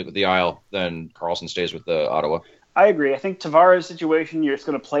stays with the Isle than Karlsson stays with the Ottawa. I agree. I think Tavares' situation, you're just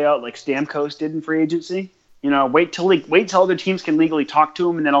going to play out like Stamkos did in free agency. Wait till other teams can legally talk to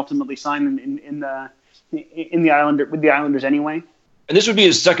him, and then ultimately sign in the Islanders anyway. And this would be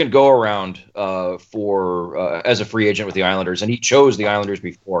his second go around for as a free agent with the Islanders, and he chose the Islanders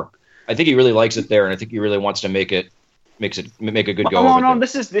before. I think he really likes it there, and I think he really wants to make a good go. No,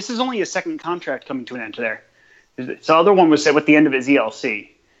 this is only a second contract coming to an end there. The other one was with the end of his ELC,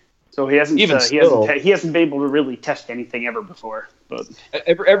 so he hasn't he hasn't been able to really test anything ever before. But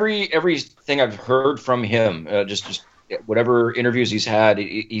everything I've heard from him, just whatever interviews he's had,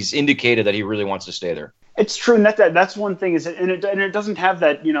 he's indicated that he really wants to stay there. It's true, and that's one thing. It doesn't have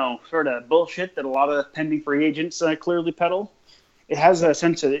that sort of bullshit that a lot of pending free agents clearly peddle. It has a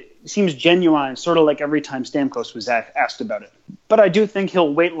sense of it seems genuine, sort of like every time Stamkos was asked about it. But I do think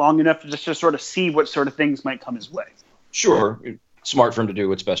he'll wait long enough to just sort of see what sort of things might come his way. Sure, smart for him to do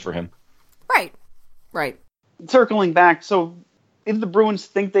what's best for him. Right. Circling back, so if the Bruins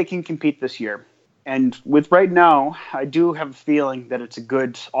think they can compete this year, and with right now, I do have a feeling that it's a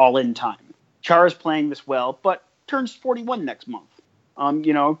good all-in time. Chara's playing this well, but turns 41 next month.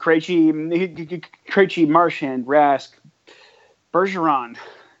 Krejci, Marchand, Rask, Bergeron,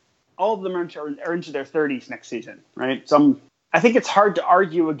 all of them are into their 30s next season, right? So I think it's hard to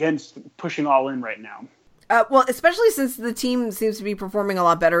argue against pushing all in right now. Well, especially since the team seems to be performing a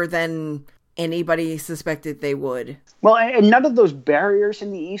lot better than anybody suspected they would. Well, and none of those barriers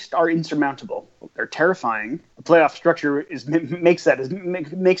in the East are insurmountable. They're terrifying. The playoff structure makes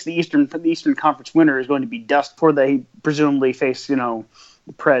the Eastern Conference winner is going to be dust before they presumably face the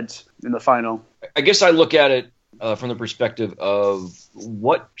Preds in the final. I guess I look at it from the perspective of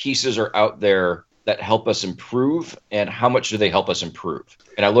what pieces are out there that help us improve, and how much do they help us improve?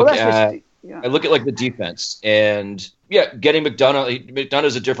 And I look at the defense, and getting McDonough.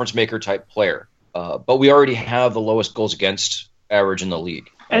 McDonough's a difference maker type player, but we already have the lowest goals against average in the league.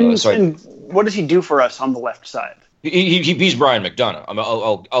 And what does he do for us on the left side? He beats Brian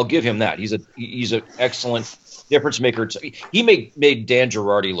McDonough. I'll give him that. He's an excellent difference maker. He made Dan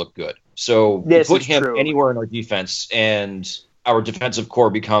Girardi look good. So put him anywhere in our defense, and our defensive core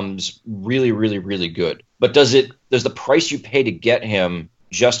becomes really, really, really good. But does the price you pay to get him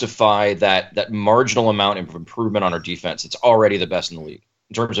justify that marginal amount of improvement on our defense? It's already the best in the league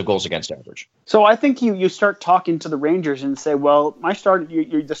in terms of goals against average. So I think you start talking to the Rangers and say, well,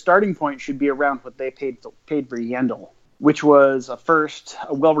 the starting point should be around what they paid for Yandel, which was a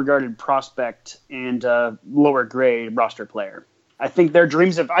well-regarded prospect and a lower grade roster player. I think their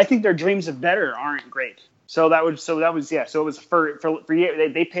dreams of better aren't great. So it was for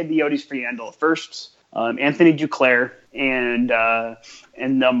they paid the Yodis for Yandel first. Anthony Duclair and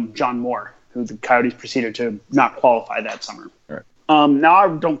John Moore, who the Coyotes proceeded to not qualify that summer. Right. Now I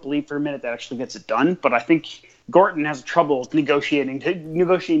don't believe for a minute that actually gets it done, but I think Gorton has trouble negotiating to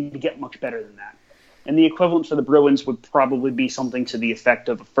get much better than that. And the equivalent for the Bruins would probably be something to the effect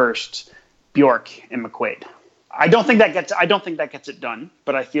of a first, Bjork and McQuaid. I don't think that gets it done,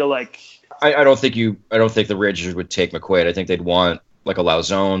 but I feel like I don't think the Rangers would take McQuaid. I think they'd want like a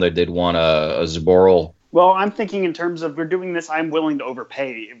Lauzon, they'd want a Zaboral. Well, I'm thinking in terms of we're doing this, I'm willing to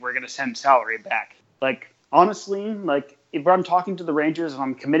overpay if we're going to send salary back. Like, honestly, like, if I'm talking to the Rangers and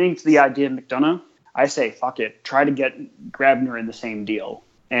I'm committing to the idea of McDonough, I say, fuck it. Try to get Grabner in the same deal.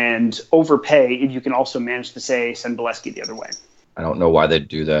 And overpay if you can also manage to, say, send Bolesky the other way. I don't know why they'd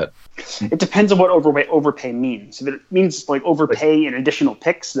do that. It depends on what overpay means. If it means, like, overpay in additional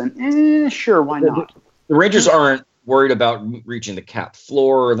picks, then, sure, why not? The Rangers aren't worried about reaching the cap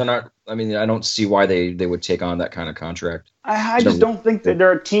floor. They're not. I mean, I don't see why they would take on that kind of contract. I just don't think that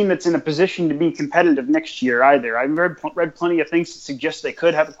they're a team that's in a position to be competitive next year either. I've read plenty of things that suggest they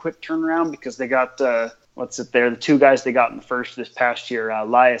could have a quick turnaround because they got, the two guys they got in the first this past year,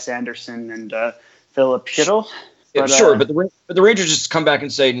 Elias Anderson and Philip Schittel. Yeah, sure, but the Rangers just come back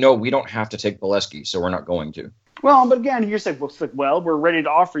and say, no, we don't have to take Bolesky, so we're not going to. Well, but again, you're saying, well, we're ready to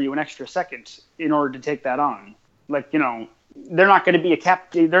offer you an extra second in order to take that on. Like, you know, they're not going to be a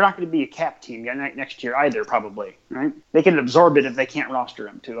cap. They're not going to be a cap team next year either, probably. Right? They can absorb it if they can't roster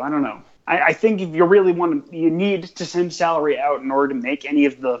them too. I don't know. I think if you really you need to send salary out in order to make any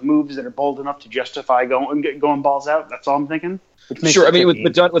of the moves that are bold enough to justify going balls out. That's all I'm thinking. Sure. I mean, with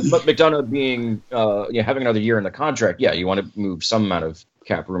McDonough being having another year in the contract, yeah, you want to move some amount of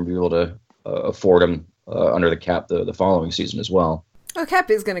cap room to be able to afford him under the cap the following season as well. Well,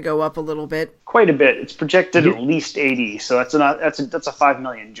 cap is going to go up a little bit. Quite a bit. It's projected at least 80, so that's a $5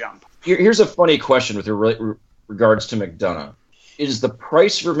 million jump. Here's a funny question with regards to McDonough. Is the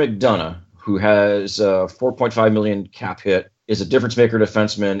price for McDonough, who has a $4.5 million cap hit, is a difference maker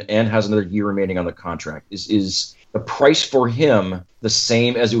defenseman, and has another year remaining on the contract, is the price for him the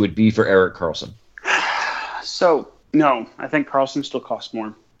same as it would be for Erik Karlsson? So, no. I think Karlsson still costs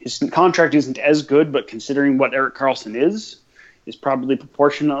more. His contract isn't as good, but considering what Erik Karlsson is probably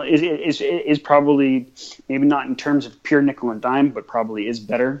proportional. Is probably, maybe not in terms of pure nickel and dime, but probably is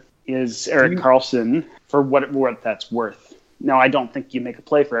better. Is Erik Karlsson for what that's worth? No, I don't think you make a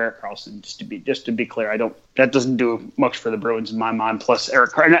play for Erik Karlsson. Just to be clear, I don't. That doesn't do much for the Bruins in my mind. Plus,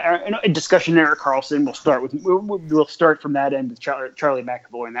 a discussion Erik Karlsson we'll start from that end with Charlie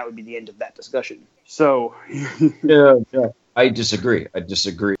McAvoy, and that would be the end of that discussion. So, yeah, I disagree.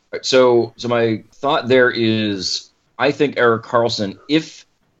 So my thought there is, I think Erik Karlsson, if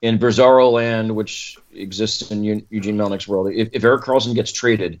in Bizarro land, which exists in Eugene Melnick's world, if Erik Karlsson gets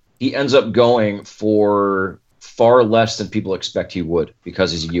traded, he ends up going for far less than people expect he would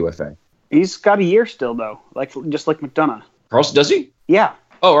because he's a UFA. He's got a year still, though, just like McDonough. Karlsson, does he? Yeah.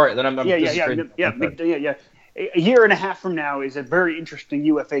 Oh, all right. Then I'm yeah. A year and a half from now is a very interesting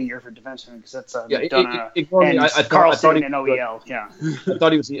UFA year for defensemen because that's McDonough and Karlsson and OEL. Yeah. I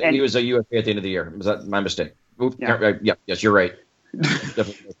thought he was a UFA at the end of the year. Was that my mistake? Yes, you're right.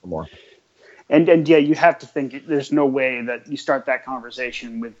 Definitely for more. And yeah, you have to think there's no way that you start that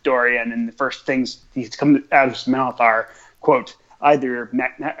conversation with Dorian and the first things he's come out of his mouth are, quote, either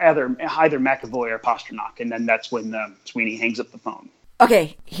McAvoy or Pasternak, and then that's when Sweeney hangs up the phone.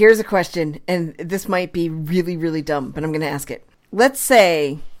 Okay, here's a question, and this might be really, really dumb, but I'm going to ask it. Let's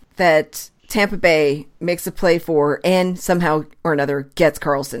say that Tampa Bay makes a play for and somehow or another gets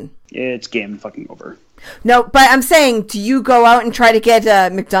Karlsson. It's game fucking over. No, but I'm saying, do you go out and try to get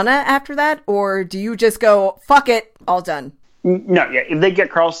McDonough after that, or do you just go, fuck it, all done? No, yeah. If they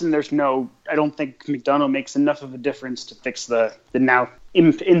get Karlsson, I don't think McDonough makes enough of a difference to fix the now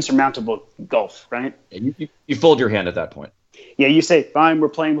insurmountable gulf, right? Yeah, you fold your hand at that point. Yeah, you say, fine, we're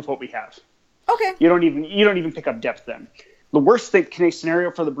playing with what we have. Okay. You don't even pick up depth then. The worst case scenario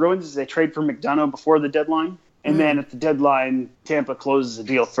for the Bruins is they trade for McDonough before the deadline, and then at the deadline, Tampa closes a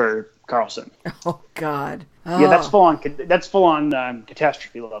deal for Karlsson. Oh God. Oh. Yeah, that's full on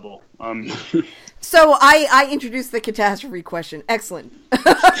catastrophe level. So I introduced the catastrophe question. Excellent.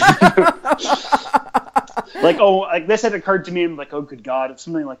 Like this had occurred to me, and like, oh good God, if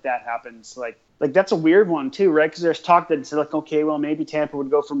something like that happens, like that's a weird one too, right? Because there's talk that it's like, okay, well maybe Tampa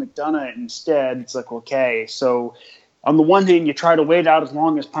would go for McDonough instead. It's like, okay, so on the one hand, you try to wait out as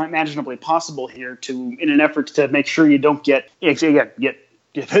long as imaginably possible here in an effort to make sure you don't get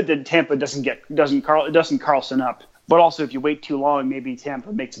Tampa doesn't Karlsson up. But also, if you wait too long, maybe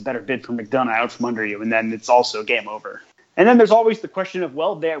Tampa makes a better bid for McDonough out from under you, and then it's also game over. And then there's always the question of,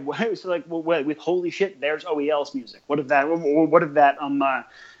 with holy shit, there's OEL's music. What if that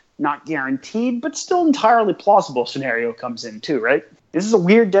not guaranteed, but still entirely plausible scenario comes in too, right? This is a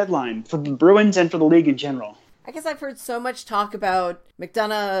weird deadline for the Bruins and for the league in general. I guess I've heard so much talk about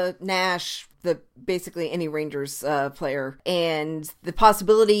McDonough, Nash, basically any Rangers player, and the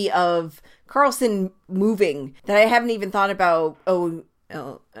possibility of Karlsson moving that I haven't even thought about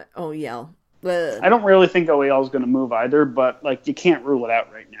OEL. I don't really think OEL is going to move either, but like you can't rule it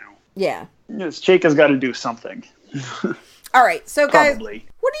out right now. Yeah. Yes, Jake has got to do something. All right, so guys, Probably.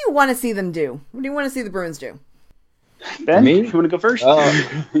 what do you want to see them do? What do you want to see the Bruins do? Ben, me? you want to go first?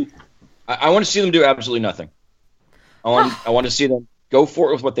 I want to see them do absolutely nothing. I want to see them go for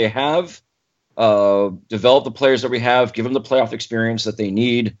it with what they have, develop the players that we have, give them the playoff experience that they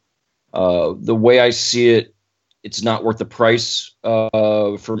need. The way I see it, it's not worth the price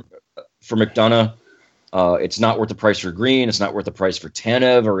for McDonough. It's not worth the price for Green. It's not worth the price for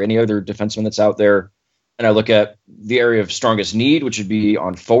Tanev or any other defenseman that's out there. And I look at the area of strongest need, which would be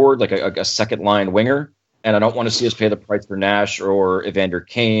on forward, like a second line winger. And I don't want to see us pay the price for Nash or Evander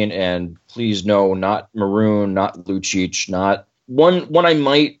Kane. And please, no, not Maroon, not Lucic, not one I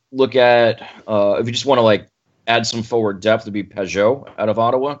might look at. If you just want to like add some forward depth, would be Peugeot out of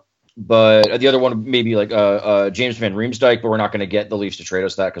Ottawa. But the other one maybe like James Van Riemsdyk, but we're not going to get the Leafs to trade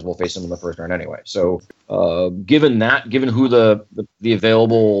us that because we'll face them in the first round anyway. So given who the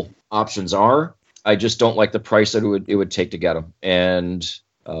available options are, I just don't like the price that it would take to get them. And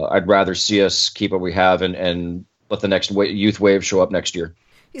I'd rather see us keep what we have and let the next youth wave show up next year.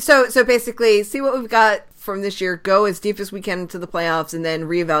 So basically, see what we've got from this year, go as deep as we can into the playoffs, and then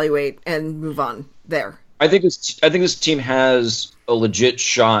reevaluate and move on there. I think this team has a legit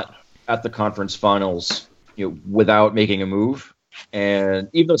shot at the conference finals, without making a move. And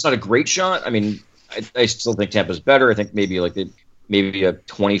even though it's not a great shot, I mean, I still think Tampa's better. I think maybe a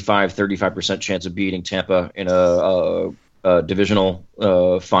 25-35% chance of beating Tampa in a divisional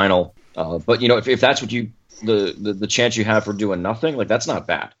final. But if that's what the chance you have for doing nothing, like that's not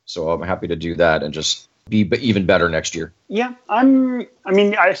bad. So I'm happy to do that and just be even better next year. Yeah,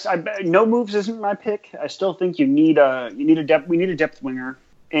 no moves isn't my pick. I still think we need a depth winger,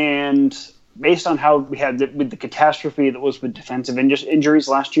 and based on how we had with the catastrophe that was with defensive injuries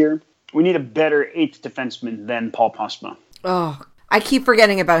last year, we need a better eighth defenseman than Paul Postma. Oh, I keep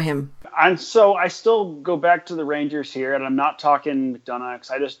forgetting about him. And so I still go back to the Rangers here, and I'm not talking McDonough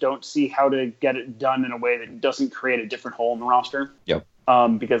because I just don't see how to get it done in a way that doesn't create a different hole in the roster. Yep.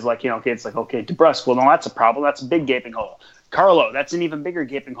 Because it's like, okay, DeBrusk, well, no, that's a problem. That's a big gaping hole. Carlo, that's an even bigger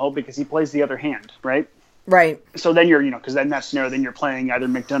gaping hole because he plays the other hand, right? Right. So then because then that scenario, then you're playing either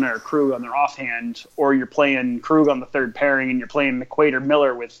McDonough or Krug on their offhand, or you're playing Krug on the third pairing, and you're playing McQuaid or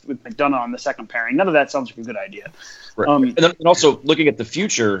Miller with McDonough on the second pairing. None of that sounds like a good idea. Right. And also looking at the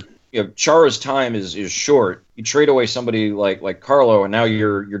future, Chara's time is short. You trade away somebody like Carlo, and now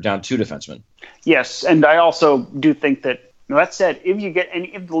you're down two defensemen. Yes, and I also do think that. That said,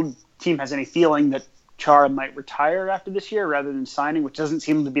 if the team has any feeling that Chara might retire after this year rather than signing, which doesn't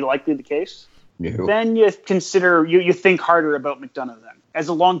seem to be likely the case, then you consider you think harder about McDonough then as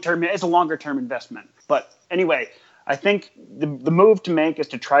a longer term investment. But anyway, I think the move to make is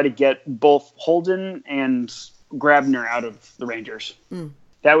to try to get both Holden and Grabner out of the Rangers.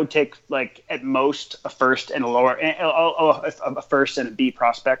 That would take at most a first and a first and a B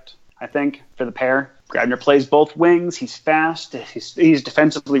prospect, I think, for the pair. Grabner plays both wings. He's fast. He's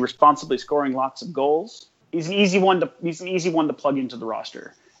defensively responsibly scoring lots of goals. He's an easy one to plug into the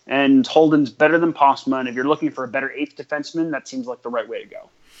roster. And Holden's better than Postma. And if you're looking for a better eighth defenseman, that seems like the right way to go.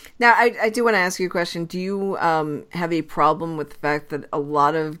 Now, I do want to ask you a question. Do you have a problem with the fact that a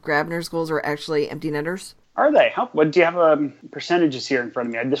lot of Grabner's goals are actually empty netters? Are they? What do you have percentages here in front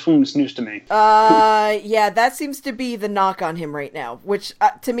of me? This one was news to me. Yeah, that seems to be the knock on him right now, which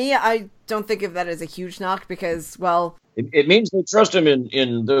to me, I don't think of that as a huge knock because, well... It means they trust him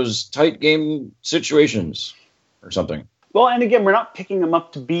in those tight game situations or something. Well, and again, we're not picking him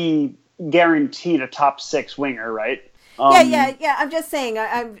up to be guaranteed a top six winger, right? Yeah. I'm just saying.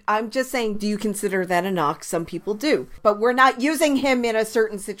 I'm just saying. Do you consider that a knock? Some people do, but we're not using him in a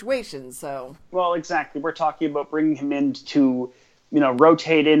certain situation. So. Well, exactly. We're talking about bringing him in to,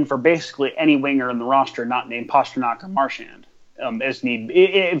 rotate in for basically any winger in the roster, not named Pastrnak or Marchand, if need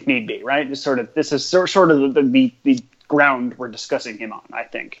be. Right. This is sort of the ground we're discussing him on, I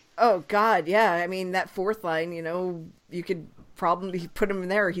think. Oh God, yeah. I mean, that fourth line. You could probably put him in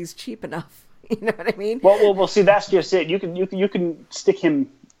there. He's cheap enough. You know what I mean? Well, see, that's just it. You can stick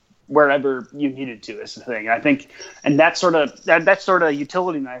him wherever you needed to. Is the thing I think, and that sort of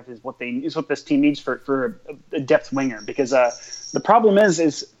utility knife is what this team needs for a depth winger. Because the problem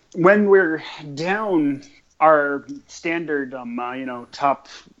is when we're down our standard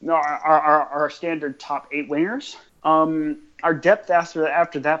our standard top 8 wingers, our depth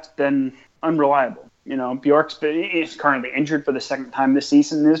after that's been unreliable. Bjork's is currently injured for the second time this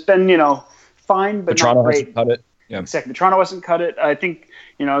season. There's been fine, but Toronto not great. Hasn't cut it. Yeah. Exactly. Toronto hasn't cut it. I think,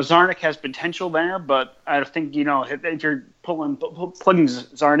 Zarnik has potential there, but I think, if you're plugging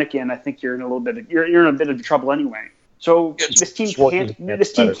Zarnik in, I think you're in a bit of trouble anyway. So It's this team what can't. you can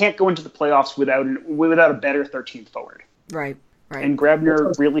This team better. can't go into the playoffs without a better 13th forward. Right. Right. And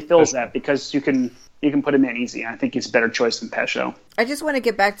Grabner really fills that because you can put him in easy. I think he's a better choice than Pesho. I just want to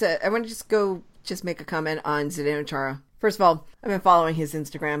get back to. I want to just make a comment on Zdeno Chara. First of all, I've been following his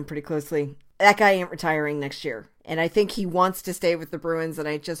Instagram pretty closely. That guy ain't retiring next year. And I think he wants to stay with the Bruins, and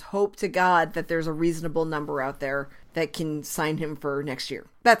I just hope to God that there's a reasonable number out there that can sign him for next year.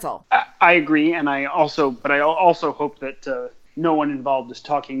 That's all. I agree, and I also hope that no one involved is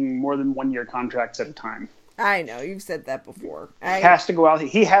talking more than 1-year contracts at a time. I know, you've said that before. He has to go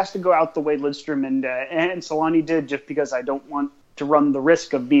out the way Lidstrom and Solani did, just because I don't want to run the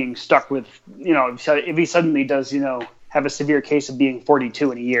risk of being stuck with, if he suddenly does, have a severe case of being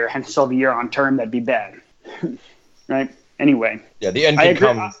 42 in a year and still have a year on term, that'd be bad. Right? Anyway. Yeah, the end can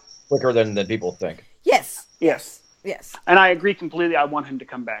come quicker than people think. Yes. Yes. Yes. And I agree completely. I want him to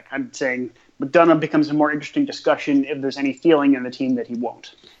come back. I'm saying McDonough becomes a more interesting discussion if there's any feeling in the team that he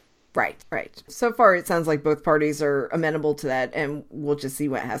won't. Right, right. So far, it sounds like both parties are amenable to that, and we'll just see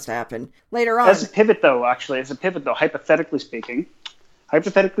what has to happen later on. As a pivot, though, hypothetically speaking,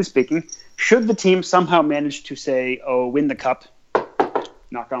 should the team somehow manage to say, win the cup,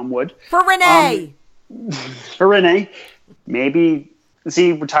 knock on wood, For Renee! maybe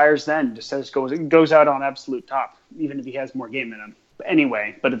he retires then, just goes out on absolute top, even if he has more game in him.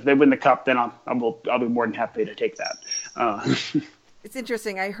 Anyway, but if they win the cup, then I'll be more than happy to take that. It's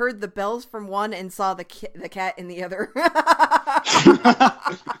interesting. I heard the bells from one and saw the cat in the other.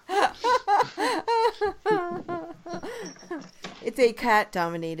 It's a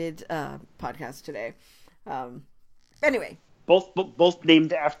cat-dominated podcast today. Anyway. Both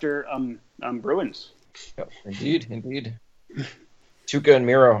named after Bruins. Yep, indeed. Tuca and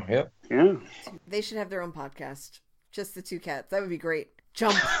Miro, yep. Yeah. They should have their own podcast. Just the two cats. That would be great.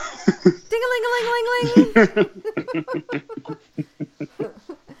 Jump. Ding-a-ling-a-ling-ling-ling.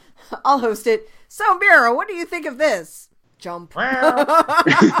 I'll host it. So, Miro, what do you think of this? Jump. That's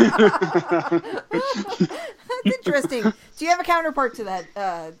interesting. Do you have a counterpart to that?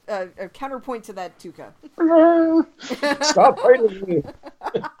 A counterpoint to that, Tuca? Stop fighting me.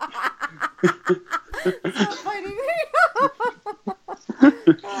 Stop fighting me.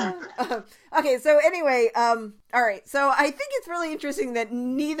 Okay, so anyway, all right. So I think it's really interesting that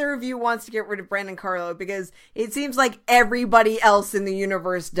neither of you wants to get rid of Brandon Carlo because it seems like everybody else in the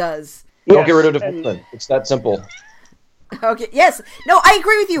universe does. Don't get rid of defensemen. It's that simple. Okay. Yes. No, I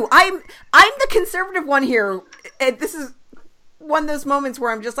agree with you. I'm the conservative one here. And this is one of those moments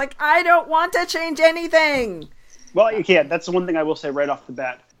where I'm just like, I don't want to change anything. Well, you can't. That's the one thing I will say right off the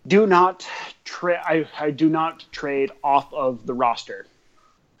bat. Do not I do not trade off of the roster.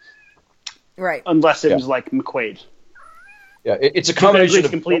 Right. Unless it was like McQuaid. Yeah, it's a combination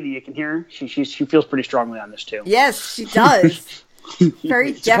of completely. You can hear her. She feels pretty strongly on this too. Yes, she does.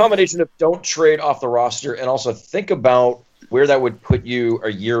 It's a combination of don't trade off the roster and also think about where that would put you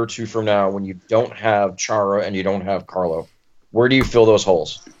a year or two from now when you don't have Chara and you don't have Carlo. Where do you fill those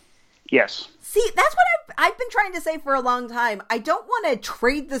holes? Yes. See, that's what I've been trying to say for a long time. I don't want to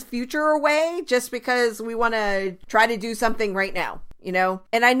trade this future away just because we want to try to do something right now, you know?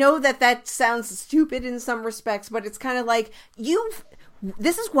 And I know that sounds stupid in some respects, but it's kind of like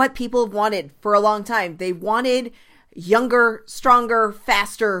this is what people have wanted for a long time. They wanted younger, stronger,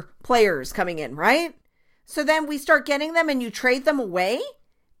 faster players coming in, right? So then we start getting them and you trade them away?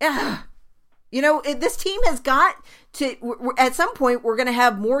 Ugh. You know, this team has got to, at some point, we're going to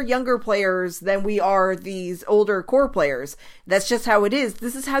have more younger players than we are these older core players. That's just how it is.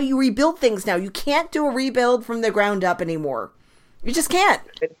 This is how you rebuild things now. You can't do a rebuild from the ground up anymore. You just can't.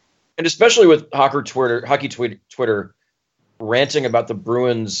 And especially with hockey Twitter ranting about the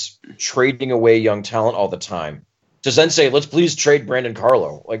Bruins trading away young talent all the time. To then say, let's please trade Brandon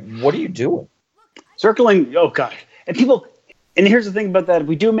Carlo. Like, what are you doing? Circling, oh God. And here's the thing about that: if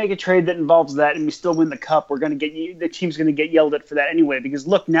we do make a trade that involves that, and we still win the cup, the team's going to get yelled at for that anyway. Because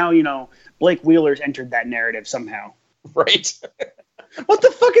look, now Blake Wheeler's entered that narrative somehow. Right? What the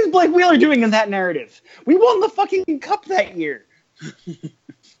fuck is Blake Wheeler doing in that narrative? We won the fucking cup that year.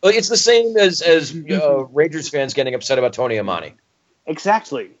 Well, it's the same as Rangers fans getting upset about Tony Amani.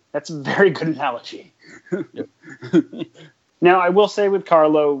 Exactly. That's a very good analogy. Now, I will say with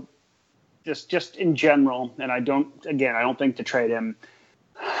Carlo, just in general, and I don't think to trade him.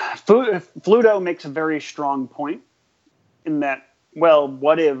 Fluto makes a very strong point in that, well,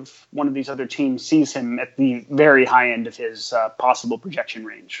 what if one of these other teams sees him at the very high end of his possible projection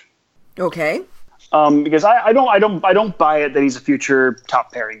range? Okay. Because I don't buy it that he's a future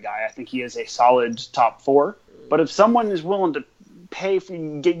top pairing guy. I think he is a solid top 4. But if someone is willing to pay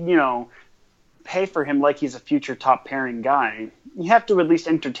pay for him like he's a future top pairing guy, you have to at least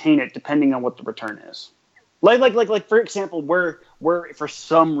entertain it depending on what the return is. Like for example, where for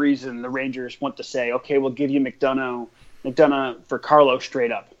some reason the Rangers want to say, okay, we'll give you McDonough for Carlo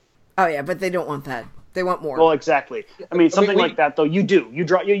straight up. Oh yeah, but they don't want that. They want more. Well, exactly. I mean, something like that though. You do.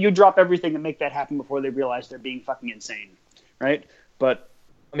 You drop everything and make that happen before they realize they're being fucking insane, right? But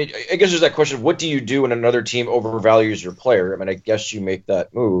I mean, I guess there's that question of what do you do when another team overvalues your player? I mean, I guess you make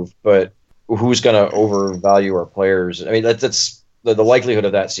that move, but who's going to overvalue our players? I mean, that's the likelihood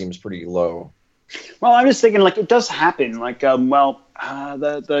of that seems pretty low. Well, I'm just thinking, like, it does happen. Like,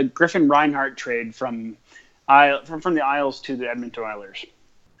 the Griffin Reinhart trade from the Isles to the Edmonton Oilers,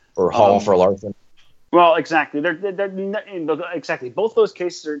 or Hall for Larson. Well, exactly. They're exactly. Both those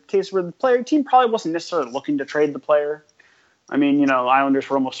cases are cases where the team probably wasn't necessarily looking to trade the player. I mean, Islanders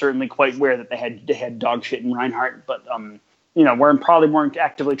were almost certainly quite aware that they had dog shit in Reinhart, but weren't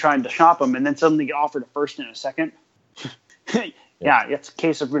actively trying to shop him, and then suddenly get offered a first and a second. Yeah, it's a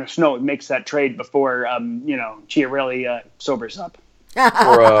case of Snow makes that trade before Chiarelli sobers up.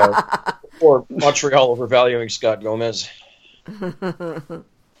 or Montreal overvaluing Scott Gomez.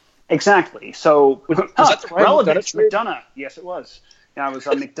 Exactly. So was that the relevant McDonough? Yes, it was. Yeah, it was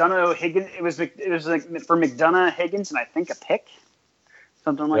McDonough Higgins. It was like for McDonough Higgins, and I think a pick,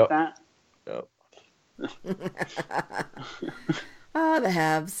 something like that. Yep. The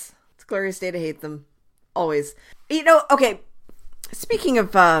Habs. It's a glorious day to hate them. Always. Okay. Speaking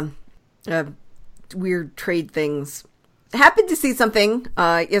of weird trade things, I happened to see something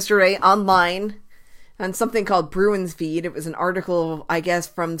yesterday online on something called Bruins Feed. It was an article, I guess,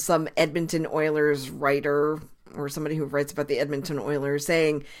 from some Edmonton Oilers writer or somebody who writes about the Edmonton Oilers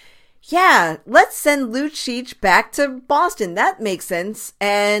saying, yeah, let's send Lucic back to Boston. That makes sense.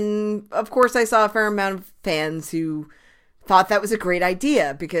 And, of course, I saw a fair amount of fans who thought that was a great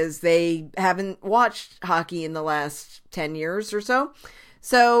idea because they haven't watched hockey in the last 10 years or so.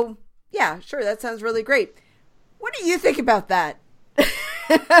 So, yeah, sure, that sounds really great. What do you think about that?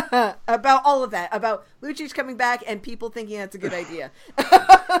 About all of that? About Lucic coming back and people thinking that's a good idea?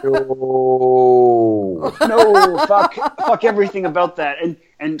 No, fuck everything about that.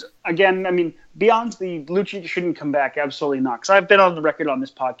 And again, I mean, beyond the Lucic shouldn't come back, absolutely not. Because I've been on the record on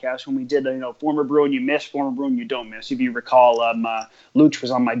this podcast when we did, former Bruin you miss, former Bruin you don't miss. If you recall, Luch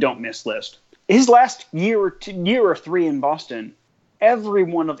was on my don't miss list. His last year or three in Boston,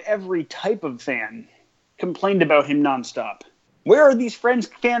 everyone of every type of fan complained about him nonstop. Where are these fans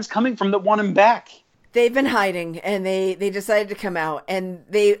coming from that want him back? They've been hiding, and they decided to come out, and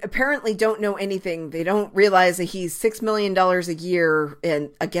they apparently don't know anything. They don't realize that he's $6 million a year and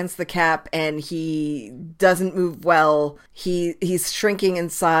against the cap, and he doesn't move well. He's shrinking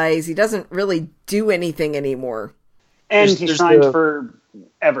in size. He doesn't really do anything anymore. And he's signed for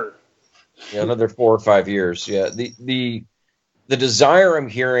ever. Yeah, another 4 or 5 years. Yeah, the desire I'm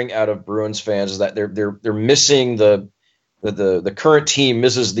hearing out of Bruins fans is that they're missing the current team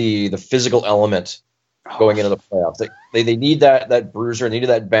misses the physical element going into the playoffs. They need that bruiser, they need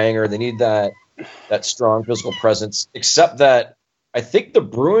that banger, they need that strong physical presence. Except that I think the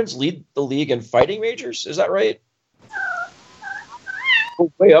Bruins lead the league in fighting majors. Is that right?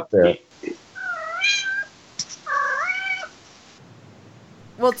 Oh, way up there.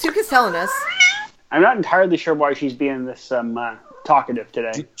 Well, Tuukka's telling us. I'm not entirely sure why she's being this talkative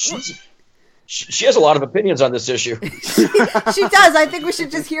today. She has a lot of opinions on this issue. She does. I think we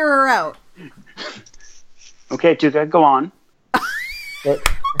should just hear her out. Okay, Tuukka, go on. That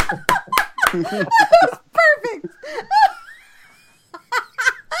was perfect.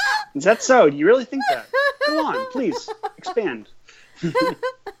 Is that so? Do you really think that? Go on, please. Expand.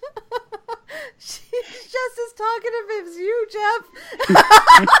 She's just as talkative as you, Jeff.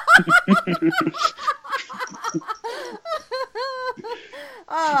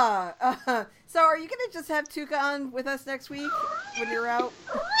 So are you going to just have Tuukka on with us next week when you're out?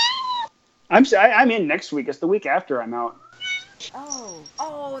 I'm in next week. It's the week after I'm out.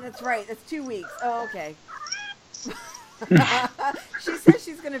 Oh, that's right. That's 2 weeks. Oh, okay. She says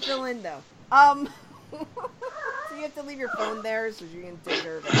she's going to fill in, though. So you have to leave your phone there so you can take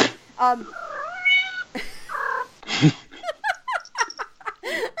care of it.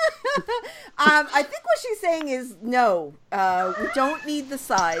 I think what she's saying is no. We don't need the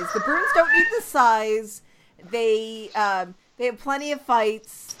size. The Bruins don't need the size. They have plenty of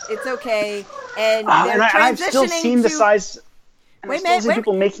fights. It's okay, and they're transitioning. I've still seen the size. Wait a minute.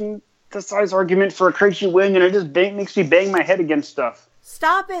 People making the size argument for a Krejci wing, and it just makes me bang my head against stuff.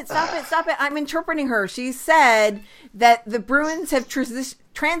 Stop it. I'm interpreting her. She said that the Bruins have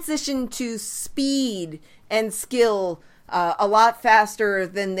transitioned to speed and skill a lot faster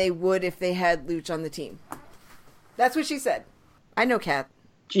than they would if they had Luch on the team. That's what she said. I know Kat.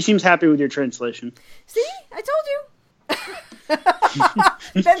 She seems happy with your translation. See? I told you.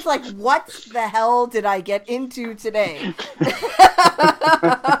 Ben's like, what the hell did I get into today?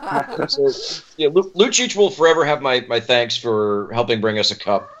 So, yeah, Lucic will forever have my thanks for helping bring us a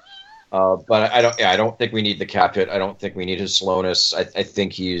cup. But I don't think we need the cap hit. I don't think we need his slowness. I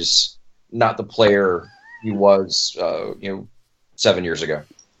think he's not the player he was 7 years ago.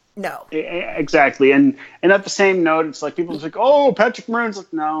 No. Exactly. And at the same note, it's like people are like, oh, Patrick Maroon's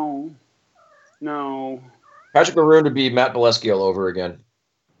like, no. Patrick Maroon would be Matt Bolesky all over again.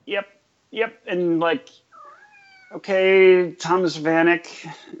 Yep. And like, okay, Thomas Vanek.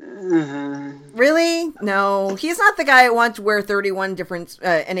 Really? No. He's not the guy I want to wear 31 different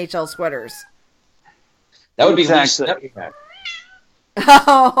NHL sweaters. That would be Exactly. Stempniak.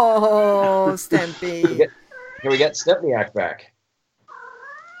 Oh, Stempy. Can we get Stempniak back?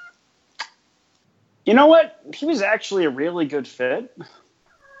 You know what? He was actually a really good fit.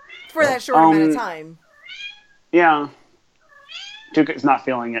 For that short amount of time. Yeah. Tuukka's not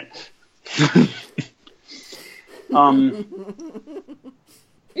feeling it.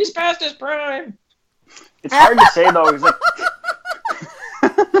 He's past his prime. It's hard to say, though. He's like,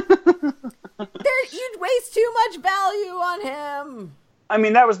 You'd waste too much value on him. I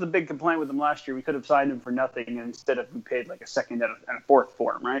mean, that was the big complaint with him last year. We could have signed him for nothing instead of we paid like a second and a fourth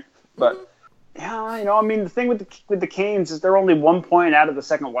for him, right? But yeah, I mean, the thing with the Canes is they're only 1 point out of the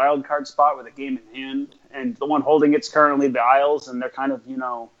second wild card spot with a game in hand, and the one holding it's currently the Isles, and they're kind of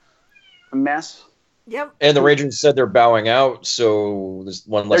a mess. Yep. And the Rangers said they're bowing out, so there's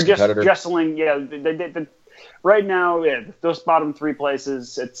one less They're competitor. just wrestling. Yeah, they right now, those bottom three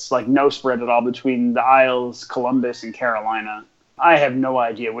places, it's like no spread at all between the Isles, Columbus, and Carolina. I have no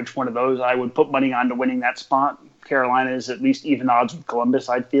idea which one of those I would put money on to winning that spot. Carolina is at least even odds with Columbus,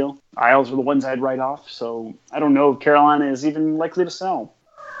 I'd feel. Isles are the ones I'd write off, so I don't know if Carolina is even likely to sell.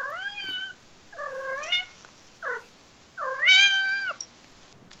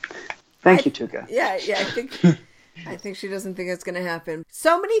 Thank you, Tuukka. Yeah, I think she doesn't think it's going to happen.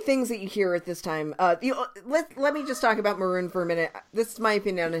 So many things that you hear at this time. Let me just talk about Maroon for a minute. This is my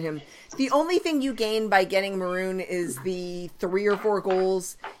opinion on him. The only thing you gain by getting Maroon is the 3 or 4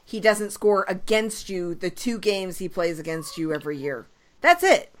 goals he doesn't score against you the 2 games he plays against you every year. That's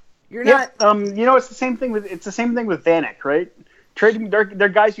it. You're not. It's the same thing with Vanek, right? Trading, they're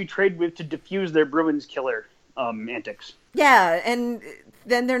guys you trade with to diffuse their Bruins killer antics. Yeah, and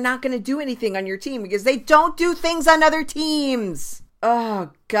then they're not going to do anything on your team because they don't do things on other teams.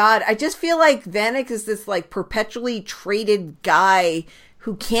 Oh, God. I just feel like Vanek is this, like, perpetually traded guy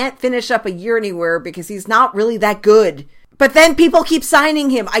who can't finish up a year anywhere because he's not really that good. But then people keep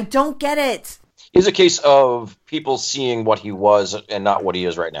signing him. I don't get it. It's a case of people seeing what he was and not what he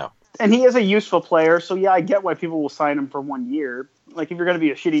is right now. And he is a useful player, so yeah, I get why people will sign him for 1 year. Like, if you're going to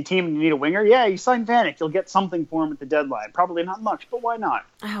be a shitty team and you need a winger, yeah, you sign Vanek. You'll get something for him at the deadline. Probably not much, but why not?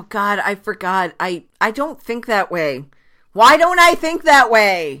 Oh, God, I forgot. I don't think that way. Why don't I think that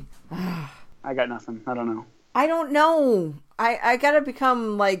way? I got nothing. I don't know. I don't know. I got to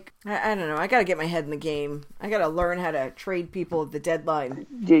become, like, I don't know. I got to get my head in the game. I got to learn how to trade people at the deadline.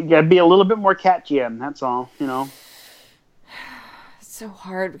 You got to be a little bit more cat GM, that's all, It's so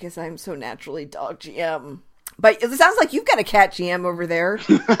hard because I'm so naturally dog GM. But it sounds like you've got a cat GM over there.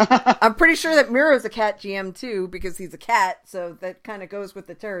 I'm pretty sure that Miro's a cat GM too because he's a cat, so that kind of goes with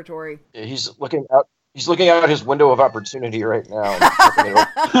the territory. Yeah, he's looking out his window of opportunity right now.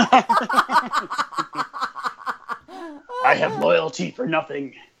 I have loyalty for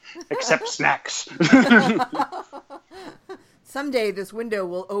nothing except snacks. Someday this window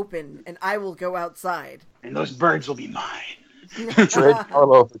will open and I will go outside. And those birds will be mine. Trade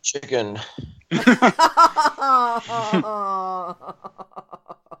Carlo for chicken.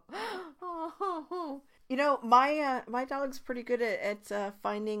 My dog's pretty good at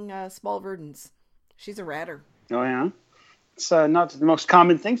finding small rodents. She's a ratter. Oh yeah, it's not the most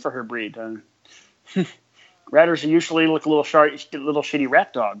common thing for her breed. Ratters usually look little shitty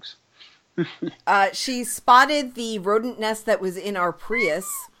rat dogs. She spotted the rodent nest that was in our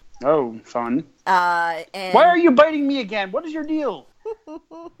Prius. Oh, fun! And why are you biting me again? What is your deal?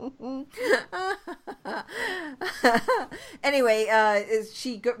 Anyway,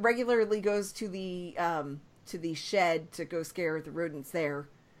 she regularly goes to the shed to go scare the rodents there.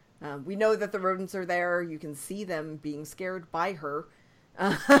 We know that the rodents are there. You can see them being scared by her.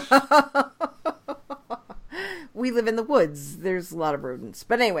 We live in the woods. There's a lot of rodents.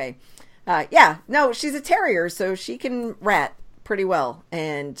 But anyway, she's a terrier, so she can rat pretty well.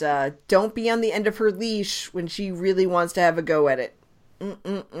 And don't be on the end of her leash when she really wants to have a go at it.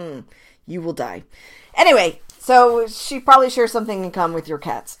 You will die. Anyway, so she probably shares something in common with your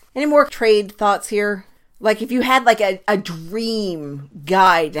cats. Any more trade thoughts here? Like, if you had, like, a dream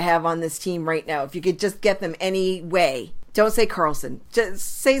guy to have on this team right now, if you could just get them any way. Don't say Carlson.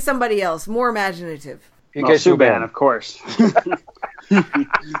 Just say somebody else, more imaginative. PK Subban, of course.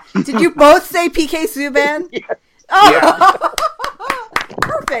 Did you both say PK Subban? Yeah. Oh,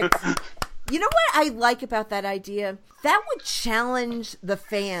 perfect. You know what I like about that idea? That would challenge the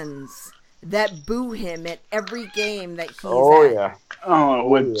fans that boo him at every game that he's at. Yeah. Oh, it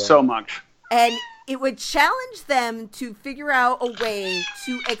would so much. And it would challenge them to figure out a way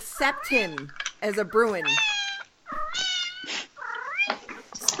to accept him as a Bruin.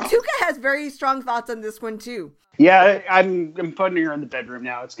 Tuca has very strong thoughts on this one too. Yeah, I'm putting her in the bedroom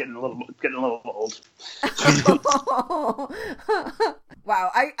now. It's getting a little old.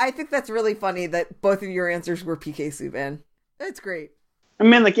 Wow, I think that's really funny that both of your answers were PK Subban. That's great. I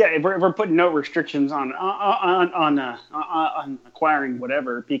mean, like, yeah, if we're putting no restrictions on acquiring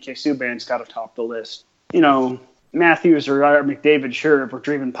whatever, PK Subban's got to top the list. You know, Matthews or McDavid, sure, if we're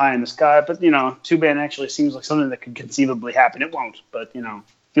dreaming pie in the sky, but, you know, Subban actually seems like something that could conceivably happen. It won't, but, you know,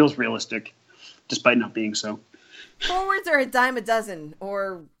 feels realistic, despite not being so. Forwards are a dime a dozen,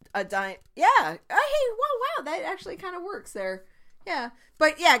 or a dime. Yeah. Hey, wow, that actually kind of works there. Yeah.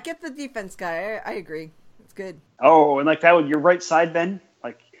 But, yeah, get the defense guy. I agree. It's good. Oh, and like that would your right side, Ben?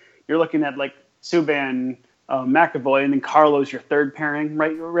 Like, you're looking at, like, Subban, McAvoy, and then Carlo's your third pairing,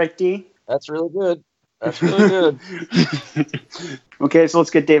 right, D? That's really good. That's really good. Okay, so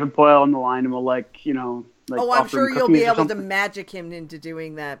let's get David Poile on the line, and we'll, like, you know... Like, I'm sure you'll be able to magic him into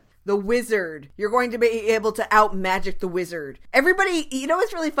doing that. The Wizard. You're going to be able to out-magic the Wizard. Everybody, you know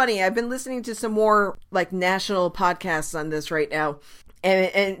what's really funny? I've been listening to some more, like, national podcasts on this right now.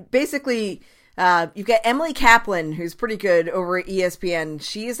 And basically, you've got Emily Kaplan, who's pretty good over at ESPN.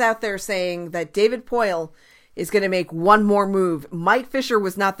 She is out there saying that David Poile is going to make one more move. Mike Fisher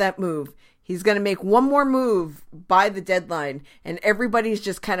was not that move. He's going to make one more move by the deadline, and everybody's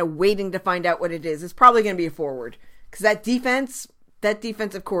just kind of waiting to find out what it is. It's probably going to be a forward. Because that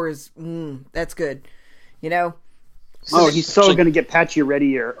defensive core is, that's good. You know? Oh, he's so going to get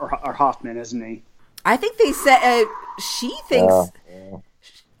Pacioretty or Hoffman, isn't he? I think they said, she thinks,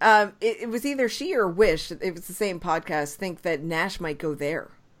 it was either she or Wish, it was the same podcast, think that Nash might go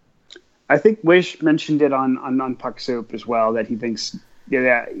there. I think Wish mentioned it on Puck Soup as well, that he thinks...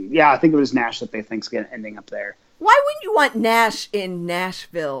 Yeah, I think it was Nash that they think's ending up there. Why wouldn't you want Nash in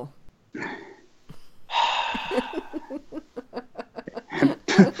Nashville?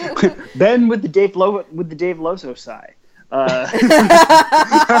 Ben with the Dave Loso sigh.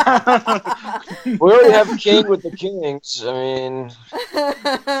 We already have King with the Kings. I mean,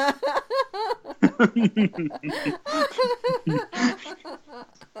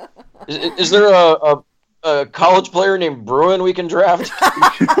 is there a college player named Bruin we can draft?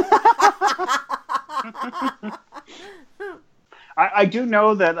 I do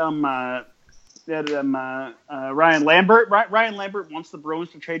know that Ryan Lambert wants the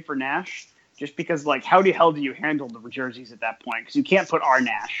Bruins to trade for Nash, just because, like, how the hell do you handle the jerseys at that point? Because you can't put R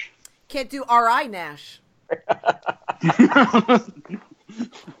Nash. Can't do R.I. Nash.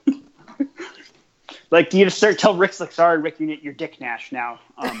 Like, do you just tell Rick, like, sorry, Rick, you're Dick Nash now.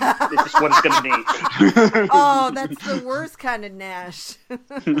 This is what it's going to be. Oh, that's the worst kind of Nash.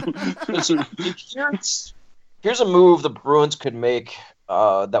 Here's a move the Bruins could make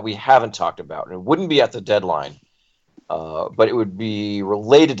that we haven't talked about. And it wouldn't be at the deadline, but it would be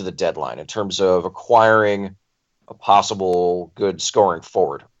related to the deadline in terms of acquiring a possible good scoring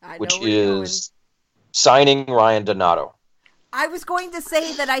forward, which is signing Ryan Donato. I was going to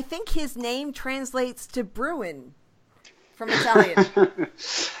say that I think his name translates to Bruin from Italian.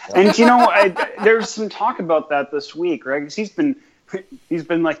 And, you know, there's some talk about that this week, right? Because he's been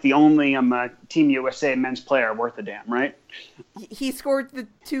like the only Team USA men's player worth a damn, right? He scored the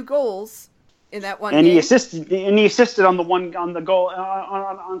 2 goals in that one and game. He assisted on the goal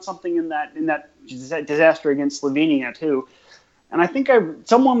on something in that disaster against Slovenia too. And I think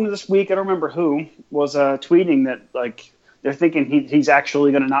someone this week, I don't remember who, was tweeting that, like, they're thinking he's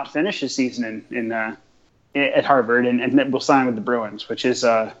actually going to not finish his season at Harvard and will sign with the Bruins, which is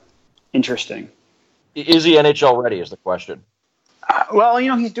interesting. Is he NHL ready is the question. Well, you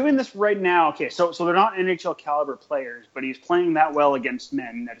know, he's doing this right now. Okay, so they're not NHL caliber players, but he's playing that well against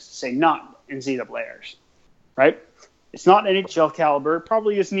men, that is to say not NCAAers, right? It's not NHL caliber,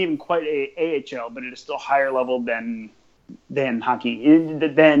 probably isn't even quite AHL, but it is still higher level than hockey, than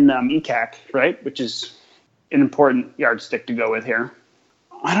ECAC, right? Which is an important yardstick to go with here.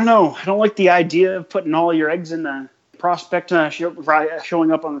 I don't know. I don't like the idea of putting all your eggs in the prospect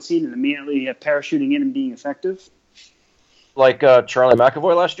showing up on the scene and immediately parachuting in and being effective. Like Charlie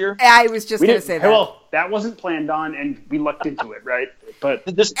McAvoy last year? I was just going to say that. Well, that wasn't planned on, and we lucked into it, right? But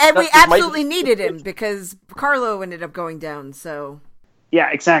we absolutely needed him because Carlo ended up going down, so...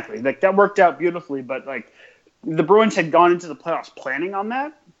 Yeah, exactly. Like, that worked out beautifully, but, like, the Bruins had gone into the playoffs planning on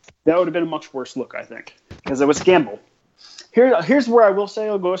that. That would have been a much worse look, I think, because it was a gamble. Here's where I will say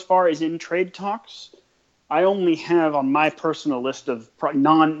I'll go as far as in trade talks. I only have on my personal list of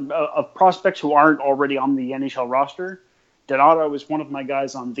prospects who aren't already on the NHL roster. Donato was one of my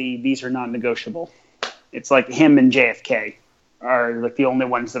guys on these are non-negotiable. It's like him and JFK are like the only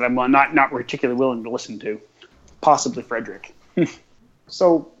ones that I'm not particularly willing to listen to. Possibly Frederick.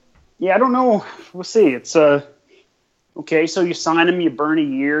 So, yeah, I don't know. We'll see. It's okay, so you sign him, you burn a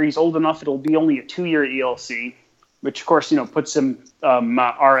year. He's old enough, it'll be only a 2-year ELC, which, of course, puts him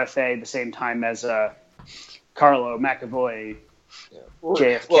RFA the same time as Carlo, McAvoy,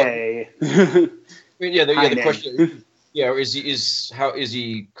 JFK. The question... Yeah, is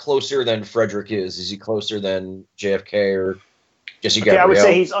he closer than Frederick is? Is he closer than JFK or Jesse Gabriel? I would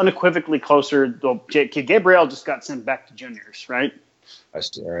say he's unequivocally closer. Well, Gabriel just got sent back to juniors, right? I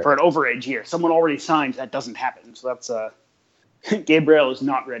see. All right. For an overage year. Someone already signed. That doesn't happen. So that's Gabriel is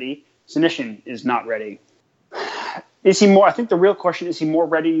not ready. Senyshyn is not ready. Is he more? I think the real question is he more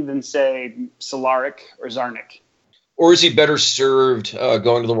ready than, say, Cehlarik or Zarnik? Or is he better served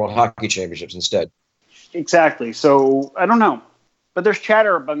going to the World Hockey Championships instead? Exactly. So I don't know, but there's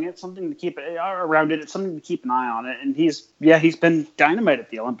chatter about it. Something to keep around it. It's something to keep an eye on it. And he's been dynamite at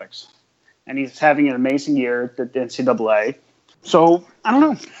the Olympics, and he's having an amazing year at the NCAA. So I don't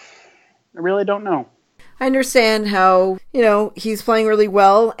know. I really don't know. I understand how he's playing really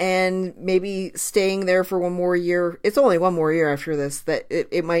well, and maybe staying there for one more year. It's only one more year after this. That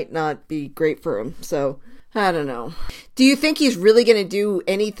it might not be great for him. So I don't know. Do you think he's really going to do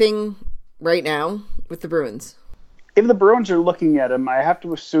anything right now with the Bruins? If the Bruins are looking at him, I have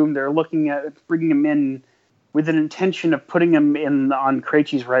to assume they're looking at bringing him in with an intention of putting him in on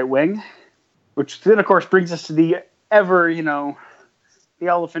Krejci's right wing, which then, of course, brings us to the the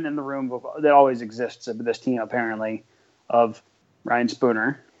elephant in the room that always exists with this team, apparently, of Ryan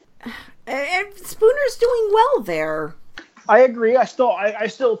Spooner. And Spooner's doing well there. I agree. I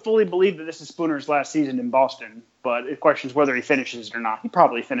still fully believe that this is Spooner's last season in Boston, but it questions whether he finishes it or not. He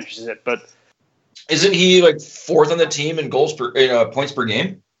probably finishes it, but isn't he like fourth on the team in points per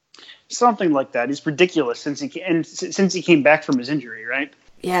game? Something like that. He's ridiculous since he came back from his injury, right?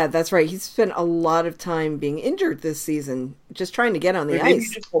 Yeah, that's right. He's spent a lot of time being injured this season, just trying to get on the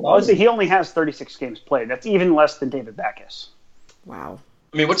ice. He only has 36 games played. That's even less than David Backes. Wow.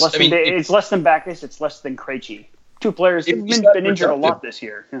 I mean, it's less than Backes. It's less than Krejci. Two players have been injured a lot this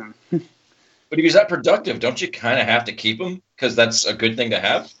year. Yeah. But if he's that productive, don't you kind of have to keep him because that's a good thing to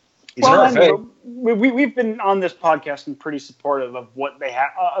have? He's an RFA. We've been on this podcast and pretty supportive of what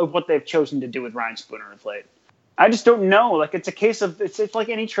they've chosen to do with Ryan Spooner of late. I just don't know. Like, it's a case of it's like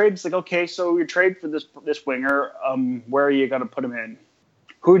any trade. It's like, okay, so you trade for this winger. Where are you going to put him in?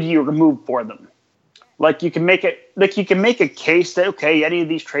 Who do you remove for them? Like, you can make a case that, okay, any of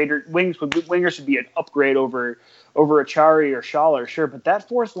these wingers would be an upgrade over Achari or Schaller, sure, but that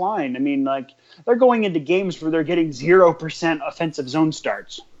fourth line, I mean, like, they're going into games where they're getting 0% offensive zone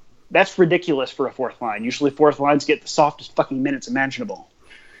starts. That's ridiculous for a fourth line. Usually fourth lines get the softest fucking minutes imaginable.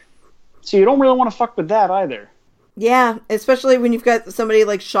 So you don't really want to fuck with that either. Yeah, especially when you've got somebody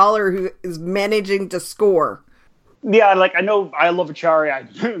like Schaller who is managing to score. Yeah, like, I know I love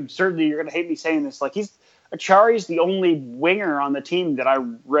Achari. Certainly you're going to hate me saying this. Like, Achari's the only winger on the team that I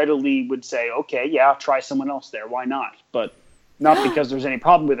readily would say, okay, yeah, try someone else there. Why not? But not because there's any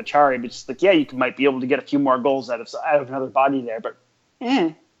problem with Achari, but just like, yeah, you might be able to get a few more goals out of another body there. But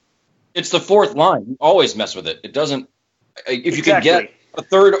it's the fourth line. You always mess with it. It doesn't. If you can get a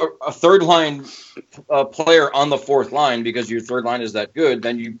third line player on the fourth line because your third line is that good,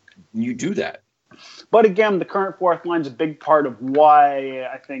 then you do that. But again, the current fourth line is a big part of why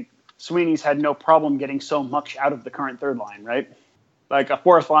I think Sweeney's had no problem getting so much out of the current third line, right? Like a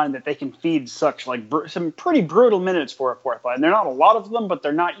fourth line that they can feed such like some pretty brutal minutes for a fourth line. They're not a lot of them, but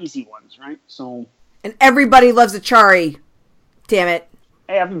they're not easy ones, right? So, and everybody loves Achari. Damn it.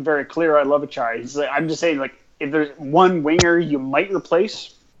 Hey, I've been very clear. I love Achari. I'm just saying, like, if there's one winger you might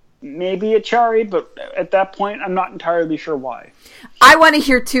replace, maybe Achari, but at that point, I'm not entirely sure why. I want to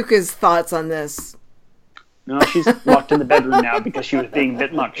hear Tuukka's thoughts on this. No, she's locked in the bedroom now because she was being a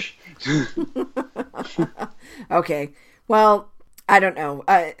bit much. Okay. Well, I don't know.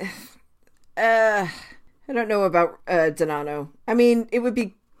 I don't know about Donato. I mean, it would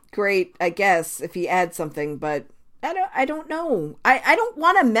be great, I guess, if he adds something, but I don't know. I don't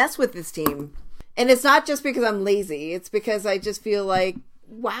want to mess with this team. And it's not just because I'm lazy. It's because I just feel like,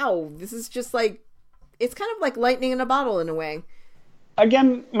 wow, this is just like, it's kind of like lightning in a bottle in a way.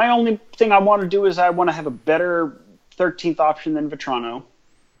 Again, my only thing I want to do is I want to have a better 13th option than Vetrano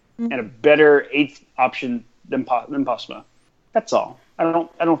and a better 8th option than Postma. That's all. I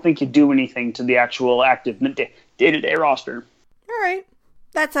don't think you do anything to the actual active day-to-day roster. All right.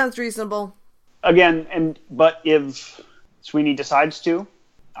 That sounds reasonable. Again, but if Sweeney decides to,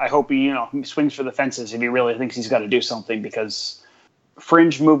 I hope he swings for the fences if he really thinks he's got to do something, because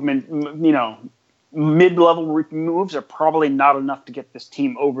fringe movement, mid-level moves are probably not enough to get this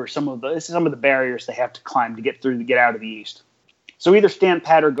team over some of the barriers they have to climb to get out of the East. So either stand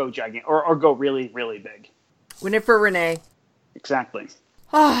pat or go gigantic, or go really, really big. Win it for Renee. Exactly.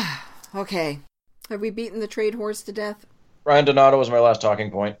 Okay. Have we beaten the trade horse to death? Ryan Donato was my last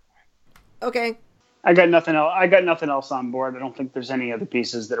talking point. Okay. I got nothing else on board. I don't think there's any other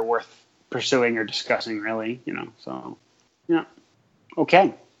pieces that are worth pursuing or discussing, really. So yeah.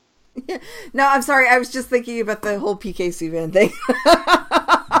 Okay. No, I'm sorry. I was just thinking about the whole PK Subban thing.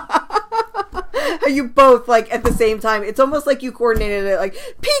 You both, like, at the same time. It's almost like you coordinated it, like,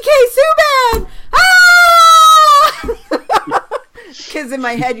 PK Subban! Ah! Because in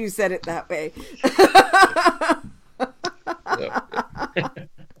my head you said it that way.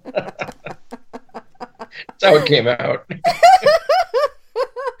 That's how it came out.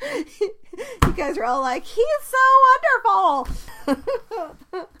 You guys are all like, he's so wonderful.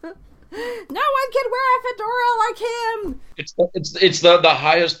 No one can wear a fedora like him. It's the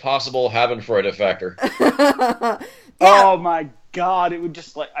highest possible Habenfreude factor. Yeah. Oh my God! It would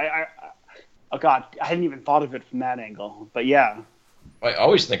just like oh God! I hadn't even thought of it from that angle. But yeah, I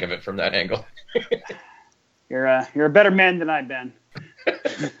always think of it from that angle. you're a better man than I've been.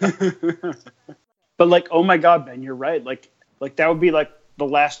 But like, oh my God, Ben, you're right. Like that would be like the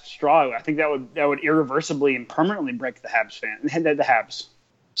last straw. I think that would irreversibly and permanently break the Habs the Habs.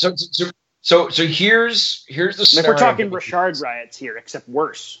 So here's the scenario. Like we're talking Richard riots here, except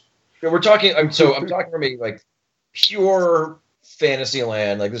worse. I'm talking from a like pure fantasy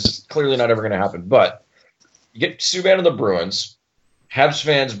land. Like this is clearly not ever going to happen. But you get Subban and the Bruins. Habs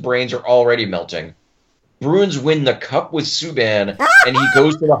fans' brains are already melting. Bruins win the cup with Subban, and he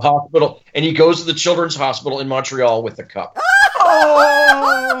goes to the hospital, and he goes to the Children's Hospital in Montreal with the cup. Oh!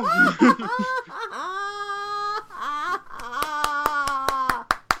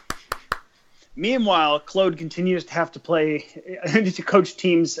 Meanwhile, Claude continues to have to coach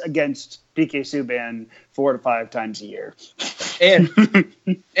teams against PK Subban 4 to 5 times a year. And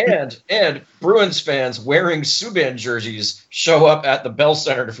Bruins fans wearing Subban jerseys show up at the Bell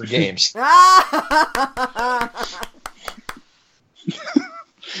Center for games.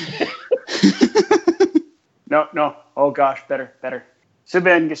 No. Oh gosh, better.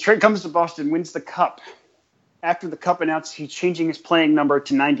 Subban comes to Boston, wins the cup. After the cup announced he's changing his playing number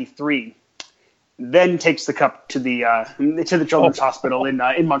to 93. Then takes the cup to the Children's Hospital in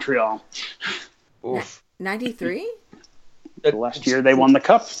Montreal. Oof. 93? The last year they won the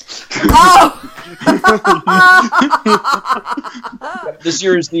cup. Oh! This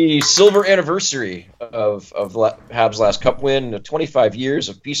year is the silver anniversary of Habs' last cup win. 25 years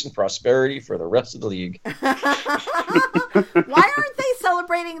of peace and prosperity for the rest of the league. Why aren't they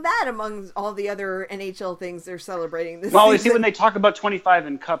celebrating that among all the other NHL things they're celebrating this season? Well, you see, when they talk about 25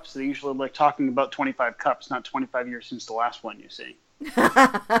 in cups, they usually like talking about 25 cups, not 25 years since the last one, you see.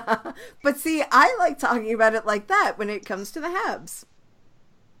 But see, I like talking about it like that when it comes to the Habs.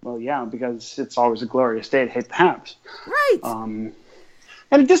 Well, yeah, because it's always a glorious day to hate the Habs. Right. And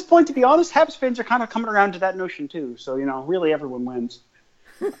at this point, to be honest, Habs fans are kind of coming around to that notion too. So, really everyone wins.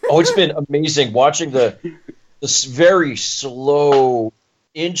 Oh, it's been amazing watching this very slow,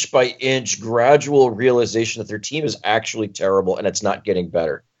 inch by inch, gradual realization that their team is actually terrible and it's not getting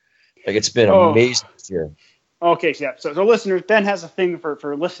better. Like, it's been amazing this year. Okay, yeah. So listeners, Ben has a thing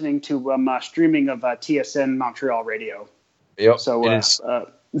for listening to streaming of TSN Montreal radio. Yep. So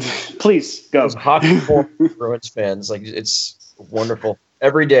please go. As hockey Bruins fans, like, it's wonderful.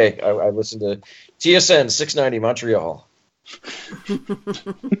 Every day I listen to TSN 690 Montreal.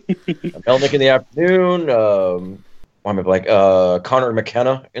 Melnick in the afternoon. Connor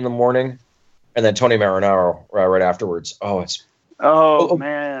McKenna in the morning, and then Tony Marinaro right afterwards.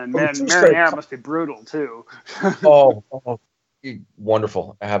 Marinaro must be brutal too.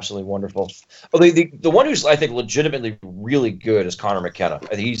 Wonderful, absolutely wonderful. The one who's, I think, legitimately really good is Connor McKenna. I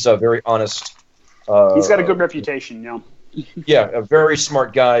think he's a very honest. He's got a good reputation, Yeah, a very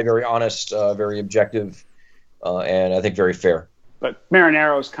smart guy, very honest, very objective. and I think very fair. But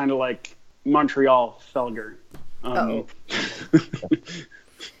Marinaro's kind of like Montreal Felger.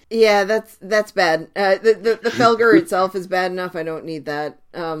 Yeah, that's bad. The Felger itself is bad enough. I don't need that.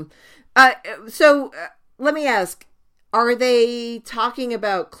 So let me ask: are they talking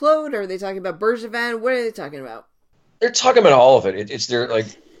about Claude? Are they talking about Bergevin? What are they talking about? They're talking about all of it. It's their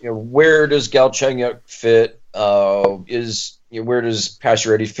where does Galchenyuk fit? Where does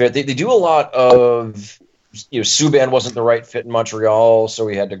Pacioretty fit? They do a lot of Subban wasn't the right fit in Montreal, so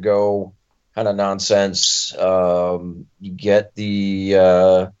he had to go. Kind of nonsense. You get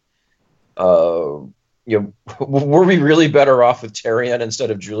the were we really better off with Therrien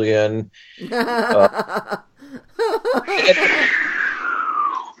instead of Julien?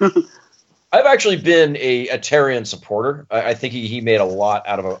 I've actually been a Therrien supporter. I think he made a lot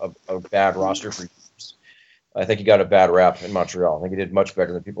out of a bad roster for years. I think he got a bad rap in Montreal. I think he did much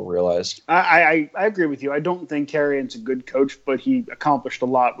better than people realized. I agree with you. I don't think Therrien's a good coach, but he accomplished a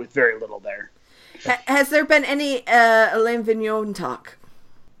lot with very little there. Has there been any Alain Vigneault talk?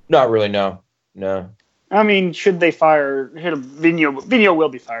 Not really, no. I mean, should they fire Vigneault? Vigneault will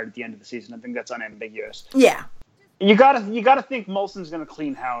be fired at the end of the season. I think that's unambiguous. Yeah. You gotta think Molson's going to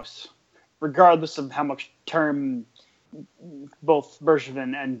clean house, regardless of how much term both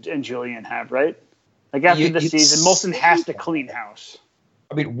Bergevin and Julien have, right? Like after this season, Molson has to clean house.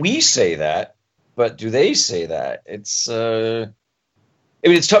 I mean, we say that, but do they say that? It's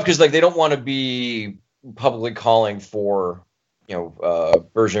it's tough because they don't want to be publicly calling for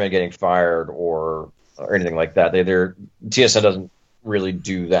Bergevin getting fired or anything like that. Their TSN doesn't really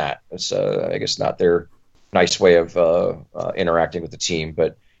do that. It's I guess not their nice way of interacting with the team.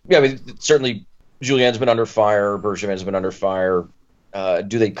 But yeah, I mean certainly Julien's been under fire. Bergevin's been under fire.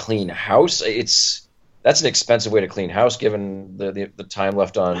 Do they clean house? That's an expensive way to clean house, given the time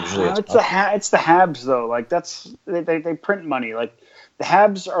left on Julien's. It's the Habs though. Like they print money. Like the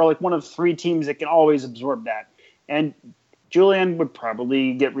Habs are like one of 3 teams that can always absorb that. And Julien would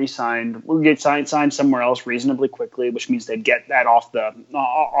probably get re-signed. Would get signed somewhere else reasonably quickly, which means they'd get that off the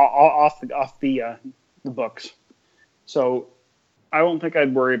books. So I don't think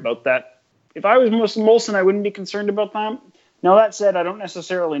I'd worry about that. If I was Molson, I wouldn't be concerned about that. Now, that said, I don't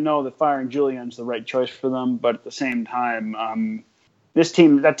necessarily know that firing Julien's the right choice for them, but at the same time,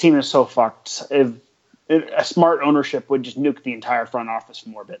 that team is so fucked. If a smart ownership would just nuke the entire front office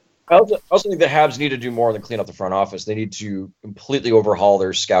from orbit. I also think the Habs need to do more than clean up the front office. They need to completely overhaul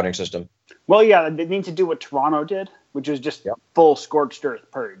their scouting system. Well, yeah, they need to do what Toronto did, which is just full scorched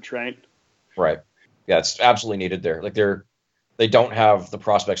earth purge, right? Right. Yeah, it's absolutely needed there. Like they don't have the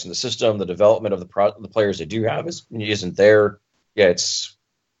prospects in the system. The development of the players they do have isn't there. Yeah, it's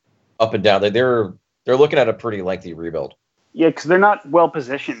up and down. They're looking at a pretty lengthy rebuild. Yeah, because they're not well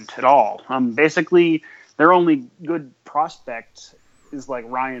positioned at all. Basically, their only good prospect is like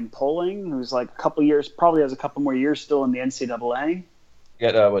Ryan Poling, who's like probably has a couple more years still in the NCAA.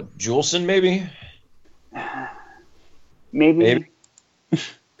 You got Juleson maybe? Maybe.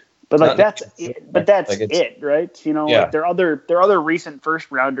 But like that's it, right? Like their other recent first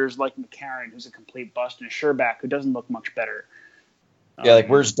rounders like McCarron, who's a complete bust, and Sherbak, who doesn't look much better. Yeah, like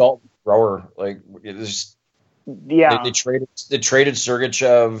where's Dalton Thrower? Like they traded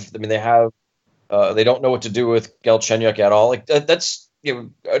Sergachev. I mean, they have they don't know what to do with Galchenyuk at all. Like that's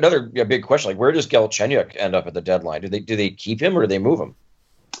another big question. Like where does Galchenyuk end up at the deadline? Do they keep him or do they move him?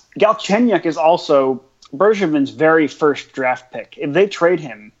 Galchenyuk is also Bergevin's very first draft pick. If they trade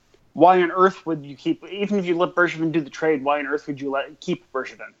him, why on earth would you keep? Even if you let Bergevin do the trade, why on earth would you keep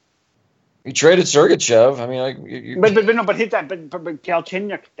Bergevin? He traded Sergachev. I mean, but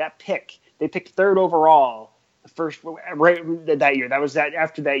Galchenyuk, that pick, they picked 3rd overall, the first right that year. That was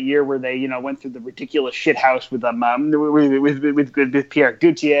after that year where they went through the ridiculous shit house with with Pierre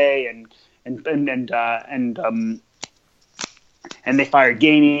Gauthier and they fired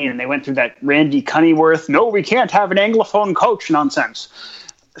Gainey and they went through that Randy Cunnyworth. No, we can't have an Anglophone coach nonsense.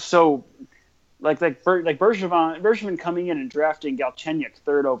 So, like Bergevin coming in and drafting Galchenyuk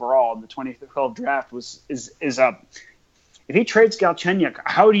 3rd overall in the 2012 draft is if he trades Galchenyuk,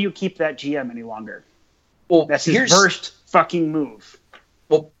 how do you keep that GM any longer? Well, that's his first fucking move.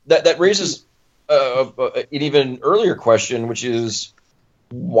 Well, that raises an even earlier question, which is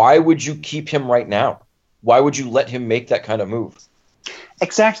why would you keep him right now? Why would you let him make that kind of move?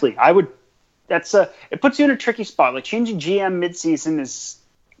 Exactly. I would. It puts you in a tricky spot. Like changing GM midseason is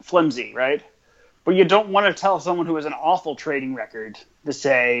flimsy, right? But you don't want to tell someone who has an awful trading record to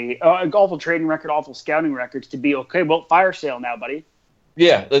say, awful trading record, awful scouting records to be, okay, well, fire sale now, buddy.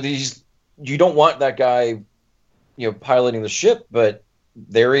 Yeah, you don't want that guy, piloting the ship, but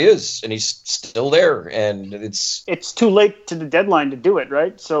there he is, and he's still there, and it's too late to the deadline to do it,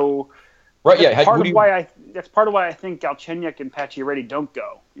 right? So right. Yeah, that's part of why I think Galchenyuk and Pacioretty don't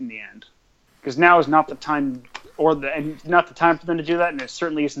go in the end, because now is not the time not the time for them to do that, and it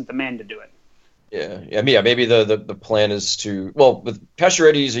certainly isn't the man to do it. Yeah. Maybe the plan is to with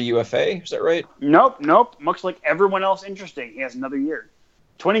Pacioretty, he's a UFA. Is that right? Nope. Much like everyone else interesting, he has another year.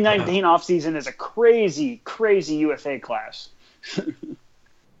 2019 offseason is a crazy UFA class.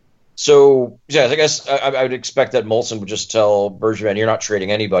 So, yeah, I guess I would expect that Molson would just tell Bergevin, you're not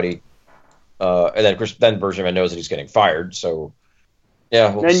trading anybody. And then, of course, Bergevin knows that he's getting fired. So,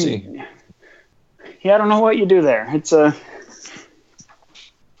 yeah, we'll see. Yeah, I don't know what you do there. It's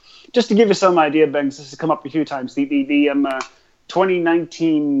just to give you some idea, Ben, this has come up a few times. The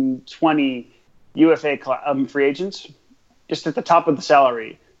 2019-20 UFA free agents, just at the top of the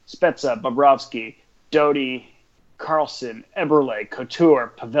salary, Spezza, Bobrovsky, Doughty, Carlson, Eberle,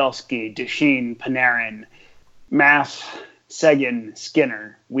 Couture, Pavelski, Duchesne, Panarin, Math, Seguin,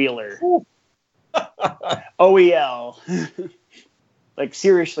 Skinner, Wheeler, OEL. Like,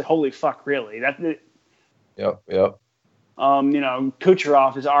 seriously, holy fuck, really? Yep.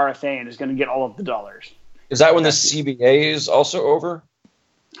 Kucherov is RFA and is going to get all of the dollars. Is that when the CBA is also over?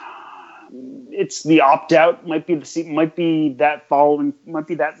 It's the opt out. Might be the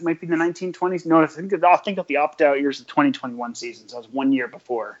 1920s. No, I think of the opt out years of the 2021 season. So it was 1 year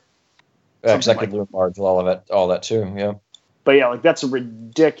before. Exactly, like Marge, all that too. Yeah. But yeah, like that's a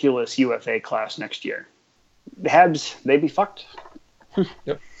ridiculous UFA class next year. The Habs, they be fucked.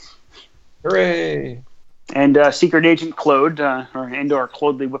 Yep. Hooray! And secret agent Claude or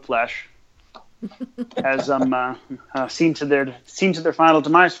Claude Whiplash has seen to their final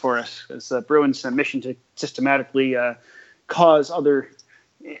demise for us, as Bruins' mission to systematically cause other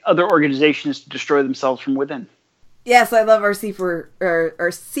organizations to destroy themselves from within. Yes, I love our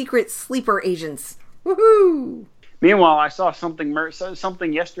secret sleeper agents. Woohoo! Meanwhile, I saw something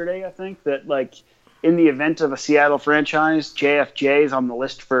yesterday, I think, that like in the event of a Seattle franchise, JFJ is on the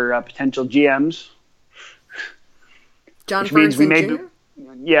list for potential GMs. John Ferguson Jr.?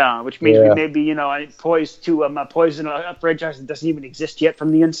 Yeah, which means we may be, poised to poison a franchise that doesn't even exist yet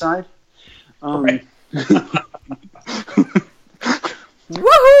from the inside. Woohoo!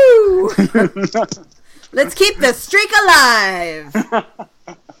 Let's keep the streak alive!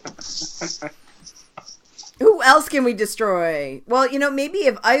 Who else can we destroy? Well, maybe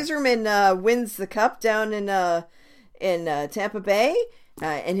if Yzerman wins the cup down in Tampa Bay,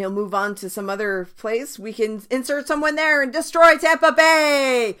 and he'll move on to some other place, we can insert someone there and destroy Tampa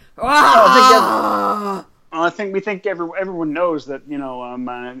Bay. I think everyone knows that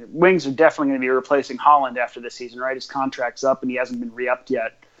Wings are definitely going to be replacing Holland after this season, right? His contract's up and he hasn't been re-upped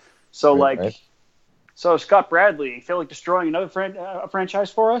yet. So right. So Scott Bradley, you feel like destroying another franchise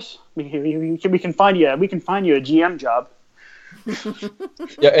for us? We can find you a GM job.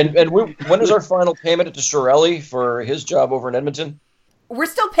 Yeah, and when is our final payment to Sorelli for his job over in Edmonton? We're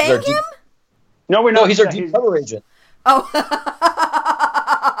still paying him? No, we're not. No, he's our deep cover agent. Oh.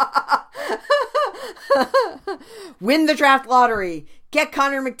 Win the draft lottery. Get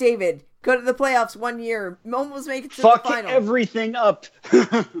Connor McDavid. Go to the playoffs 1 year. Almost make it to the final. Fuck everything up.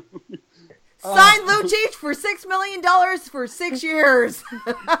 Sign Lucic for $6 million for 6 years.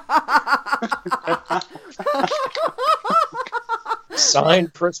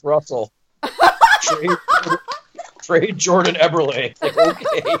 Sign Chris Russell. Trade Jordan Eberle. Like,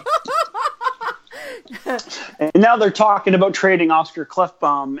 okay. And now they're talking about trading Oscar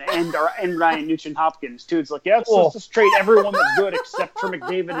Klefbom and Ryan Nugent-Hopkins too. It's like, let's just trade everyone that's good except for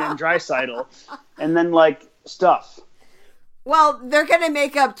McDavid and Draisaitl, and then stuff. Well, they're going to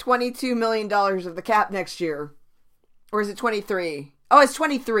make up $22 million of the cap next year. Or is it 23? Oh, it's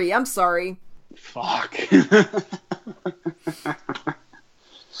 23. I'm sorry. Fuck.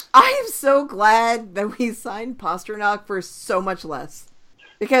 I am so glad that we signed Pasternak for so much less.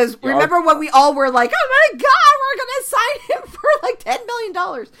 Because remember when we all were like, oh my God, we're going to sign him for $10 million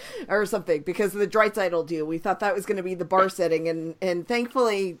or something because of the Draisaitl deal. We thought that was going to be the bar setting, and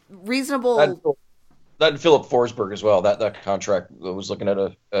thankfully reasonable. That Philip Forsberg as well. That contract was looking at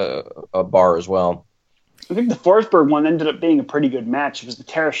a bar as well. I think the Forsberg one ended up being a pretty good match. It was the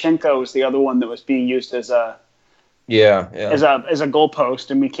Tarasenko was the other one that was being used as a as a goalpost,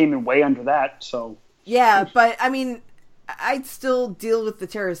 and we came in way under that. So yeah, but I mean, I'd still deal with the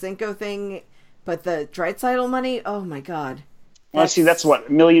Tarasenko thing, but the Draisaitl money, oh my God. Well, see, that's what, $1.5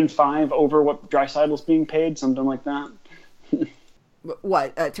 million over what Draisaitl's being paid, something like that.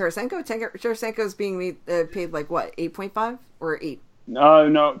 What, Tarasenko? Tarasenko's being paid 8.5 or 8?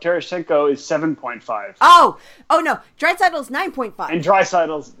 No, Tarasenko is 7.5. Oh no, Draisaitl's 9.5. And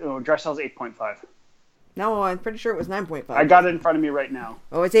Draisaitl's 8.5. No, I'm pretty sure it was 9.5. I got it in front of me right now.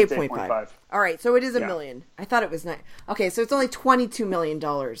 Oh, it's 8.5. All right, so it is $1 million. I thought it was 9. Okay, so it's only $22 million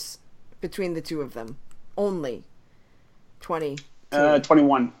between the two of them. Only 20.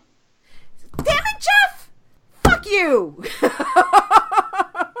 21. Damn it, Jeff! Fuck you!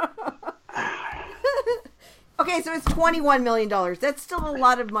 Okay, so it's $21 million. That's still a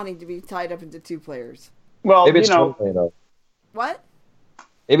lot of money to be tied up into two players. Well, Maybe it's $20 million. What?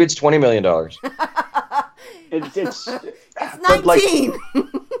 Maybe it's $20 million. It's 19.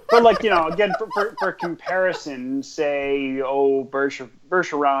 But again, for comparison, say,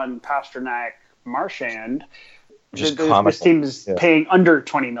 Bergeron, Pasternak, Marchand, this team is paying under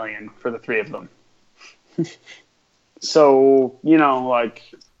 $20 million for the three of them. So,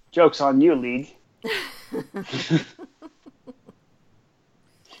 joke's on you, league.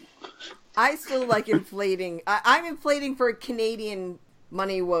 I still like inflating. I'm inflating for Canadian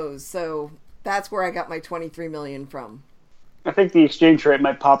money woes, so that's where I got my $23 million from. I think the exchange rate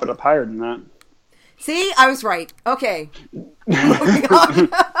might pop it up higher than that. See, I was right. Okay.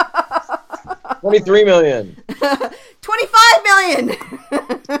 $23 million. $25 million.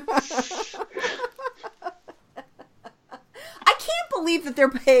 I can't believe that they're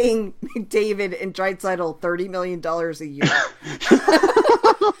paying McDavid and Draisaitl $30 million a year.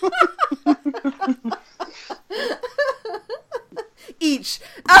 Each.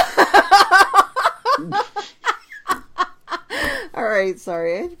 All right,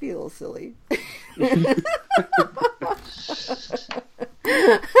 sorry, I had to be a little silly.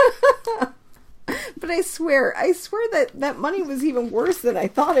 But I swear that money was even worse than I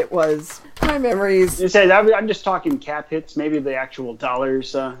thought it was. My memories. You say I'm just talking cap hits. Maybe the actual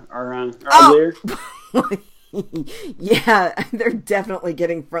dollars are there. Yeah, they're definitely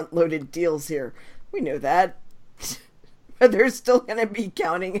getting front-loaded deals here. We know that. But they're still going to be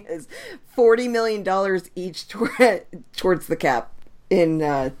counting as $40 million each towards the cap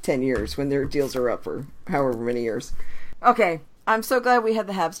in 10 years when their deals are up for however many years. Okay, I'm so glad we had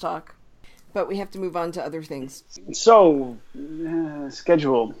the Habs talk, but we have to move on to other things. So,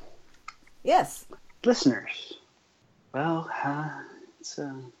 schedule. Yes. Listeners. Well, it's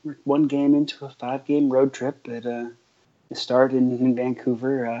we're one game into a 5-game road trip. The start in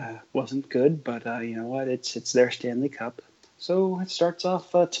Vancouver wasn't good, but you know what? It's their Stanley Cup. So it starts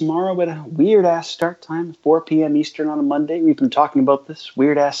off tomorrow at a weird-ass start time, 4 p.m. Eastern on a Monday. We've been talking about this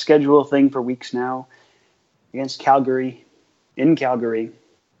weird-ass schedule thing for weeks now against Calgary, in Calgary.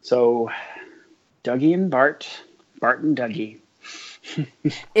 So Dougie and Bart and Dougie.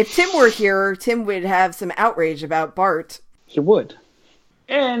 If Tim were here, Tim would have some outrage about Bart. He would.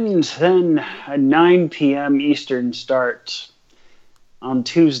 And then a 9 p.m. Eastern start on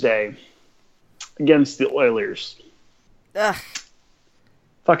Tuesday against the Oilers. Ugh.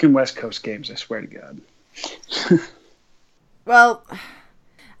 Fucking West Coast games, I swear to God. Well,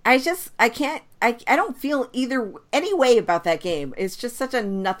 I don't feel any way about that game. It's just such a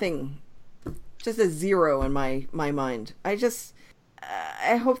nothing, just a zero in my mind. I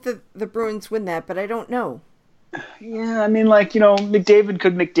hope that the Bruins win that, but I don't know. Yeah, I mean, McDavid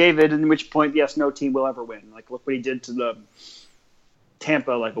could McDavid, in which point, yes, no team will ever win. Like, look what he did to the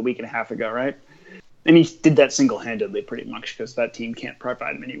Tampa a week and a half ago, right? And he did that single-handedly, pretty much, because that team can't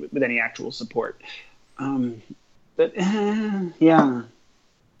provide him with any actual support. Yeah,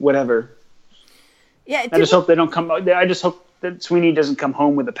 whatever. Yeah, I just hope they don't come. I just hope that Sweeney doesn't come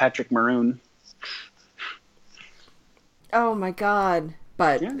home with a Patrick Maroon. Oh my God!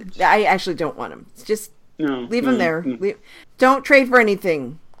 But yeah. I actually don't want him. Just leave him there. Don't trade for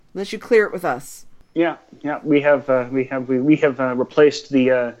anything unless you clear it with us. Yeah. We have replaced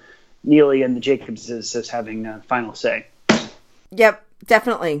the Neely and the Jacobses as having final say. Yep,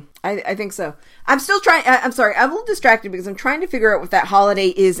 definitely. I think so. I'm still trying. I'm sorry. I'm a little distracted because I'm trying to figure out what that holiday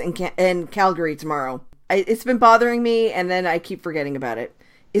is in Calgary tomorrow. It's been bothering me, and then I keep forgetting about it.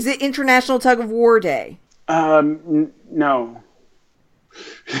 Is it International Tug of War Day? No.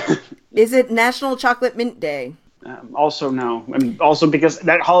 Is it National Chocolate Mint Day? Also no. I mean, also because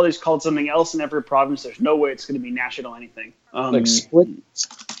that holiday is called something else in every province. There's no way it's going to be national anything. Like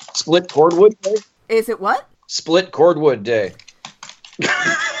Split Cordwood Day? Is it what? Split Cordwood Day.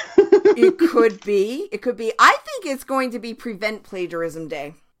 It could be. I think it's going to be Prevent Plagiarism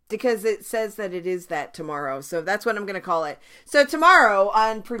Day because it says that it is that tomorrow. So that's what I'm going to call it. So tomorrow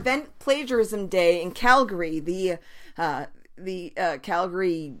on Prevent Plagiarism Day in Calgary, the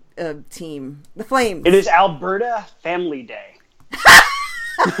Calgary team, the Flames. It is Alberta Family Day.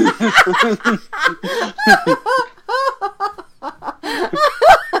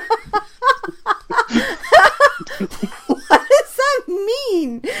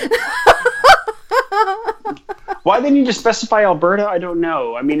 Why they need to specify Alberta, I don't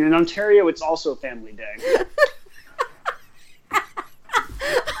know. I mean, in Ontario, it's also Family Day.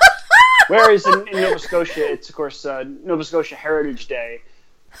 Whereas in Nova Scotia, it's, of course, Nova Scotia Heritage Day.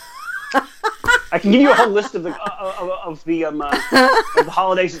 I can give you a whole list of the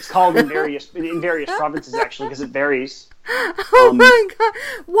holidays it's called in various provinces, actually, because it varies. Oh my god!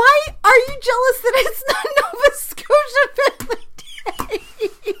 Why are you jealous that it's not Nova Scotia Family Day?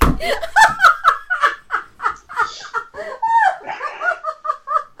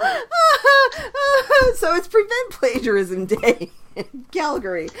 So it's Prevent Plagiarism Day in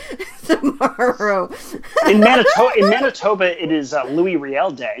Calgary tomorrow. In Manitoba, it is Louis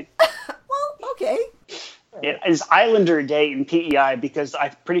Riel Day. Well, okay. It is Islander Day in PEI because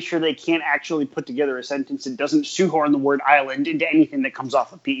I'm pretty sure they can't actually put together a sentence that doesn't shoehorn the word island into anything that comes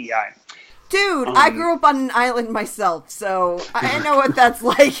off of PEI. Dude, I grew up on an island myself, so I know what that's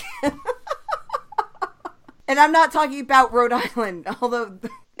like. And I'm not talking about Rhode Island, although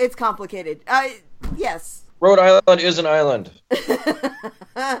it's complicated. Yes. Rhode Island is an island.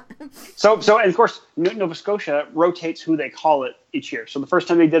 So, and of course, Nova Scotia rotates who they call it each year. So the first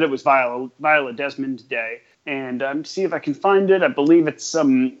time they did it was Viola Desmond Day. And see if I can find it. I believe it's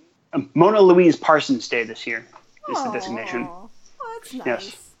Mona Louise Parsons Day this year is the designation. Oh, that's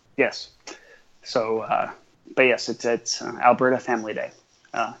nice. Yes. So, but yes, it's Alberta Family Day.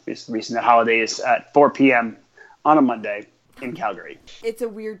 Is the reason that holiday is at 4 p.m. on a Monday in Calgary. It's a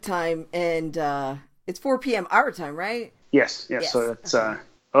weird time, and it's 4 p.m. our time, right? Yes. So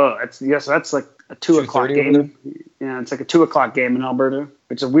that's that's like a 2 o'clock game. Yeah, it's like a 2 o'clock game in Alberta.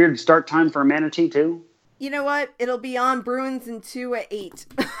 It's a weird start time for a manatee too. You know what? It'll be on Bruins in 2 at 8.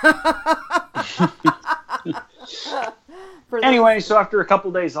 Anyway, so after a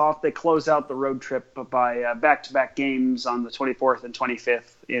couple days off, they close out the road trip by back-to-back games on the 24th and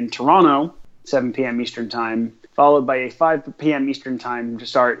 25th in Toronto, 7 p.m. Eastern Time, followed by a 5 p.m. Eastern Time to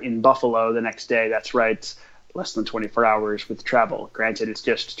start in Buffalo the next day. That's right, less than 24 hours with travel. Granted, it's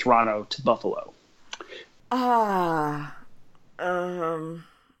just Toronto to Buffalo.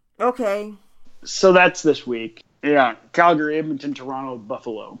 Okay. So that's this week. Yeah, Calgary, Edmonton, Toronto,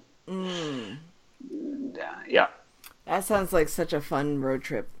 Buffalo. Yeah. That sounds like such a fun road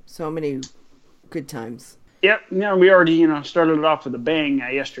trip. So many good times. Yep. Yeah, we already started it off with a bang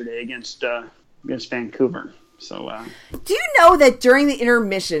yesterday against Vancouver. So. Do you know that during the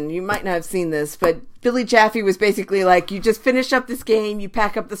intermission, you might not have seen this, but Billy Jaffe was basically like, you just finish up this game, you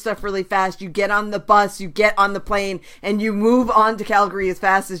pack up the stuff really fast, you get on the bus, you get on the plane, and you move on to Calgary as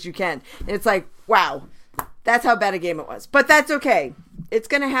fast as you can. And it's like, wow, that's how bad a game it was. But that's okay. It's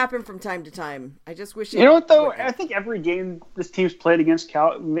going to happen from time to time. I just wish it... You know what, though? I think every game this team's played against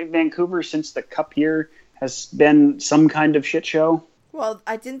Vancouver since the Cup year has been some kind of shit show. Well,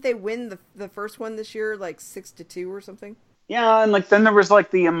 didn't they win the first one this year, like 6-2 or something? Yeah, and then there was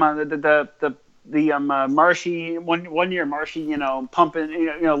like the Marshy one year, Marshy,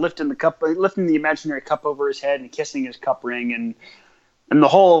 pumping, lifting the imaginary cup over his head and kissing his cup ring, and the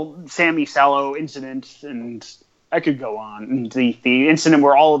whole Sammy Salo incident, and I could go on. And the incident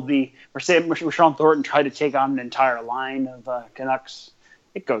where Sean Thornton tried to take on an entire line of Canucks.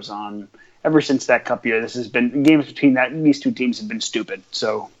 It goes on. Ever since that Cup year, games between these two teams have been stupid.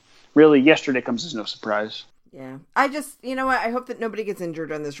 So, really, yesterday comes as no surprise. Yeah. I just, you know what? I hope that nobody gets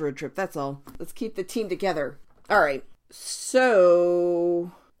injured on this road trip. That's all. Let's keep the team together. All right.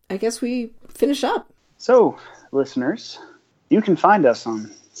 So, I guess we finish up. So, listeners, you can find us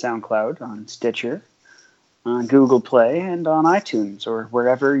on SoundCloud, on Stitcher, on Google Play, and on iTunes, or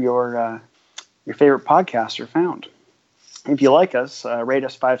wherever your favorite podcasts are found. If you like us, rate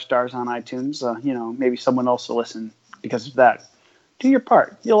us 5 stars on iTunes. Maybe someone else will listen because of that. Do your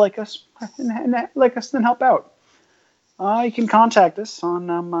part. You like us, and then help out. You can contact us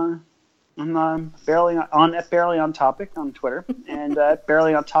on Barely on Topic on Twitter and at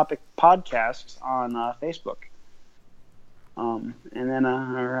Barely on Topic Podcast on Facebook. And then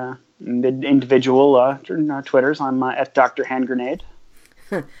our individual Twitters. I'm at Dr. Hand Grenade.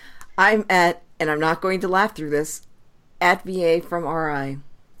 I'm at, and I'm not going to laugh through this, at VA from RI.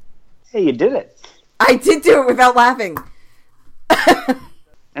 Hey, you did it. I did do it without laughing.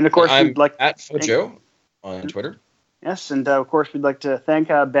 And of course, I'm we'd like at Fojo on Twitter. Yes, and of course, we'd like to thank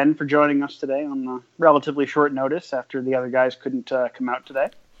Ben for joining us today on relatively short notice after the other guys couldn't come out today.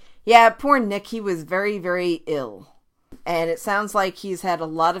 Yeah, poor Nick. He was very, very ill. And it sounds like he's had a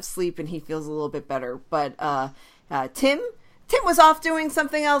lot of sleep and he feels a little bit better. But Tim was off doing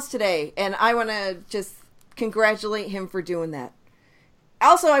something else today, and I want to just congratulate him for doing that.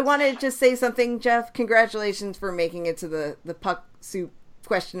 Also, I want to just say something, Jeff. Congratulations for making it to the puck soup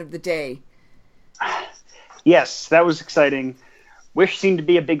question of the day. Yes, that was exciting. Wish seemed to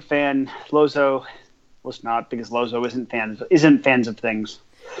be a big fan. Lozo was not, because Lozo isn't fans of things.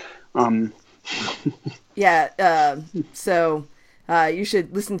 Yeah, so you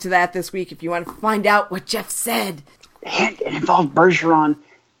should listen to that this week if you want to find out what Jeff said. And it involved Bergeron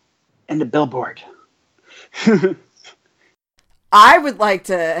and the billboard. I would like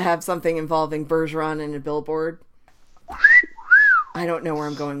to have something involving Bergeron and a billboard. I don't know where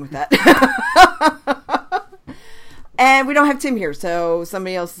I'm going with that. And we don't have Tim here, so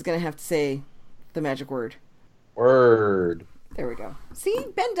somebody else is going to have to say the magic word. Word. There we go. See,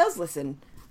 Ben does listen.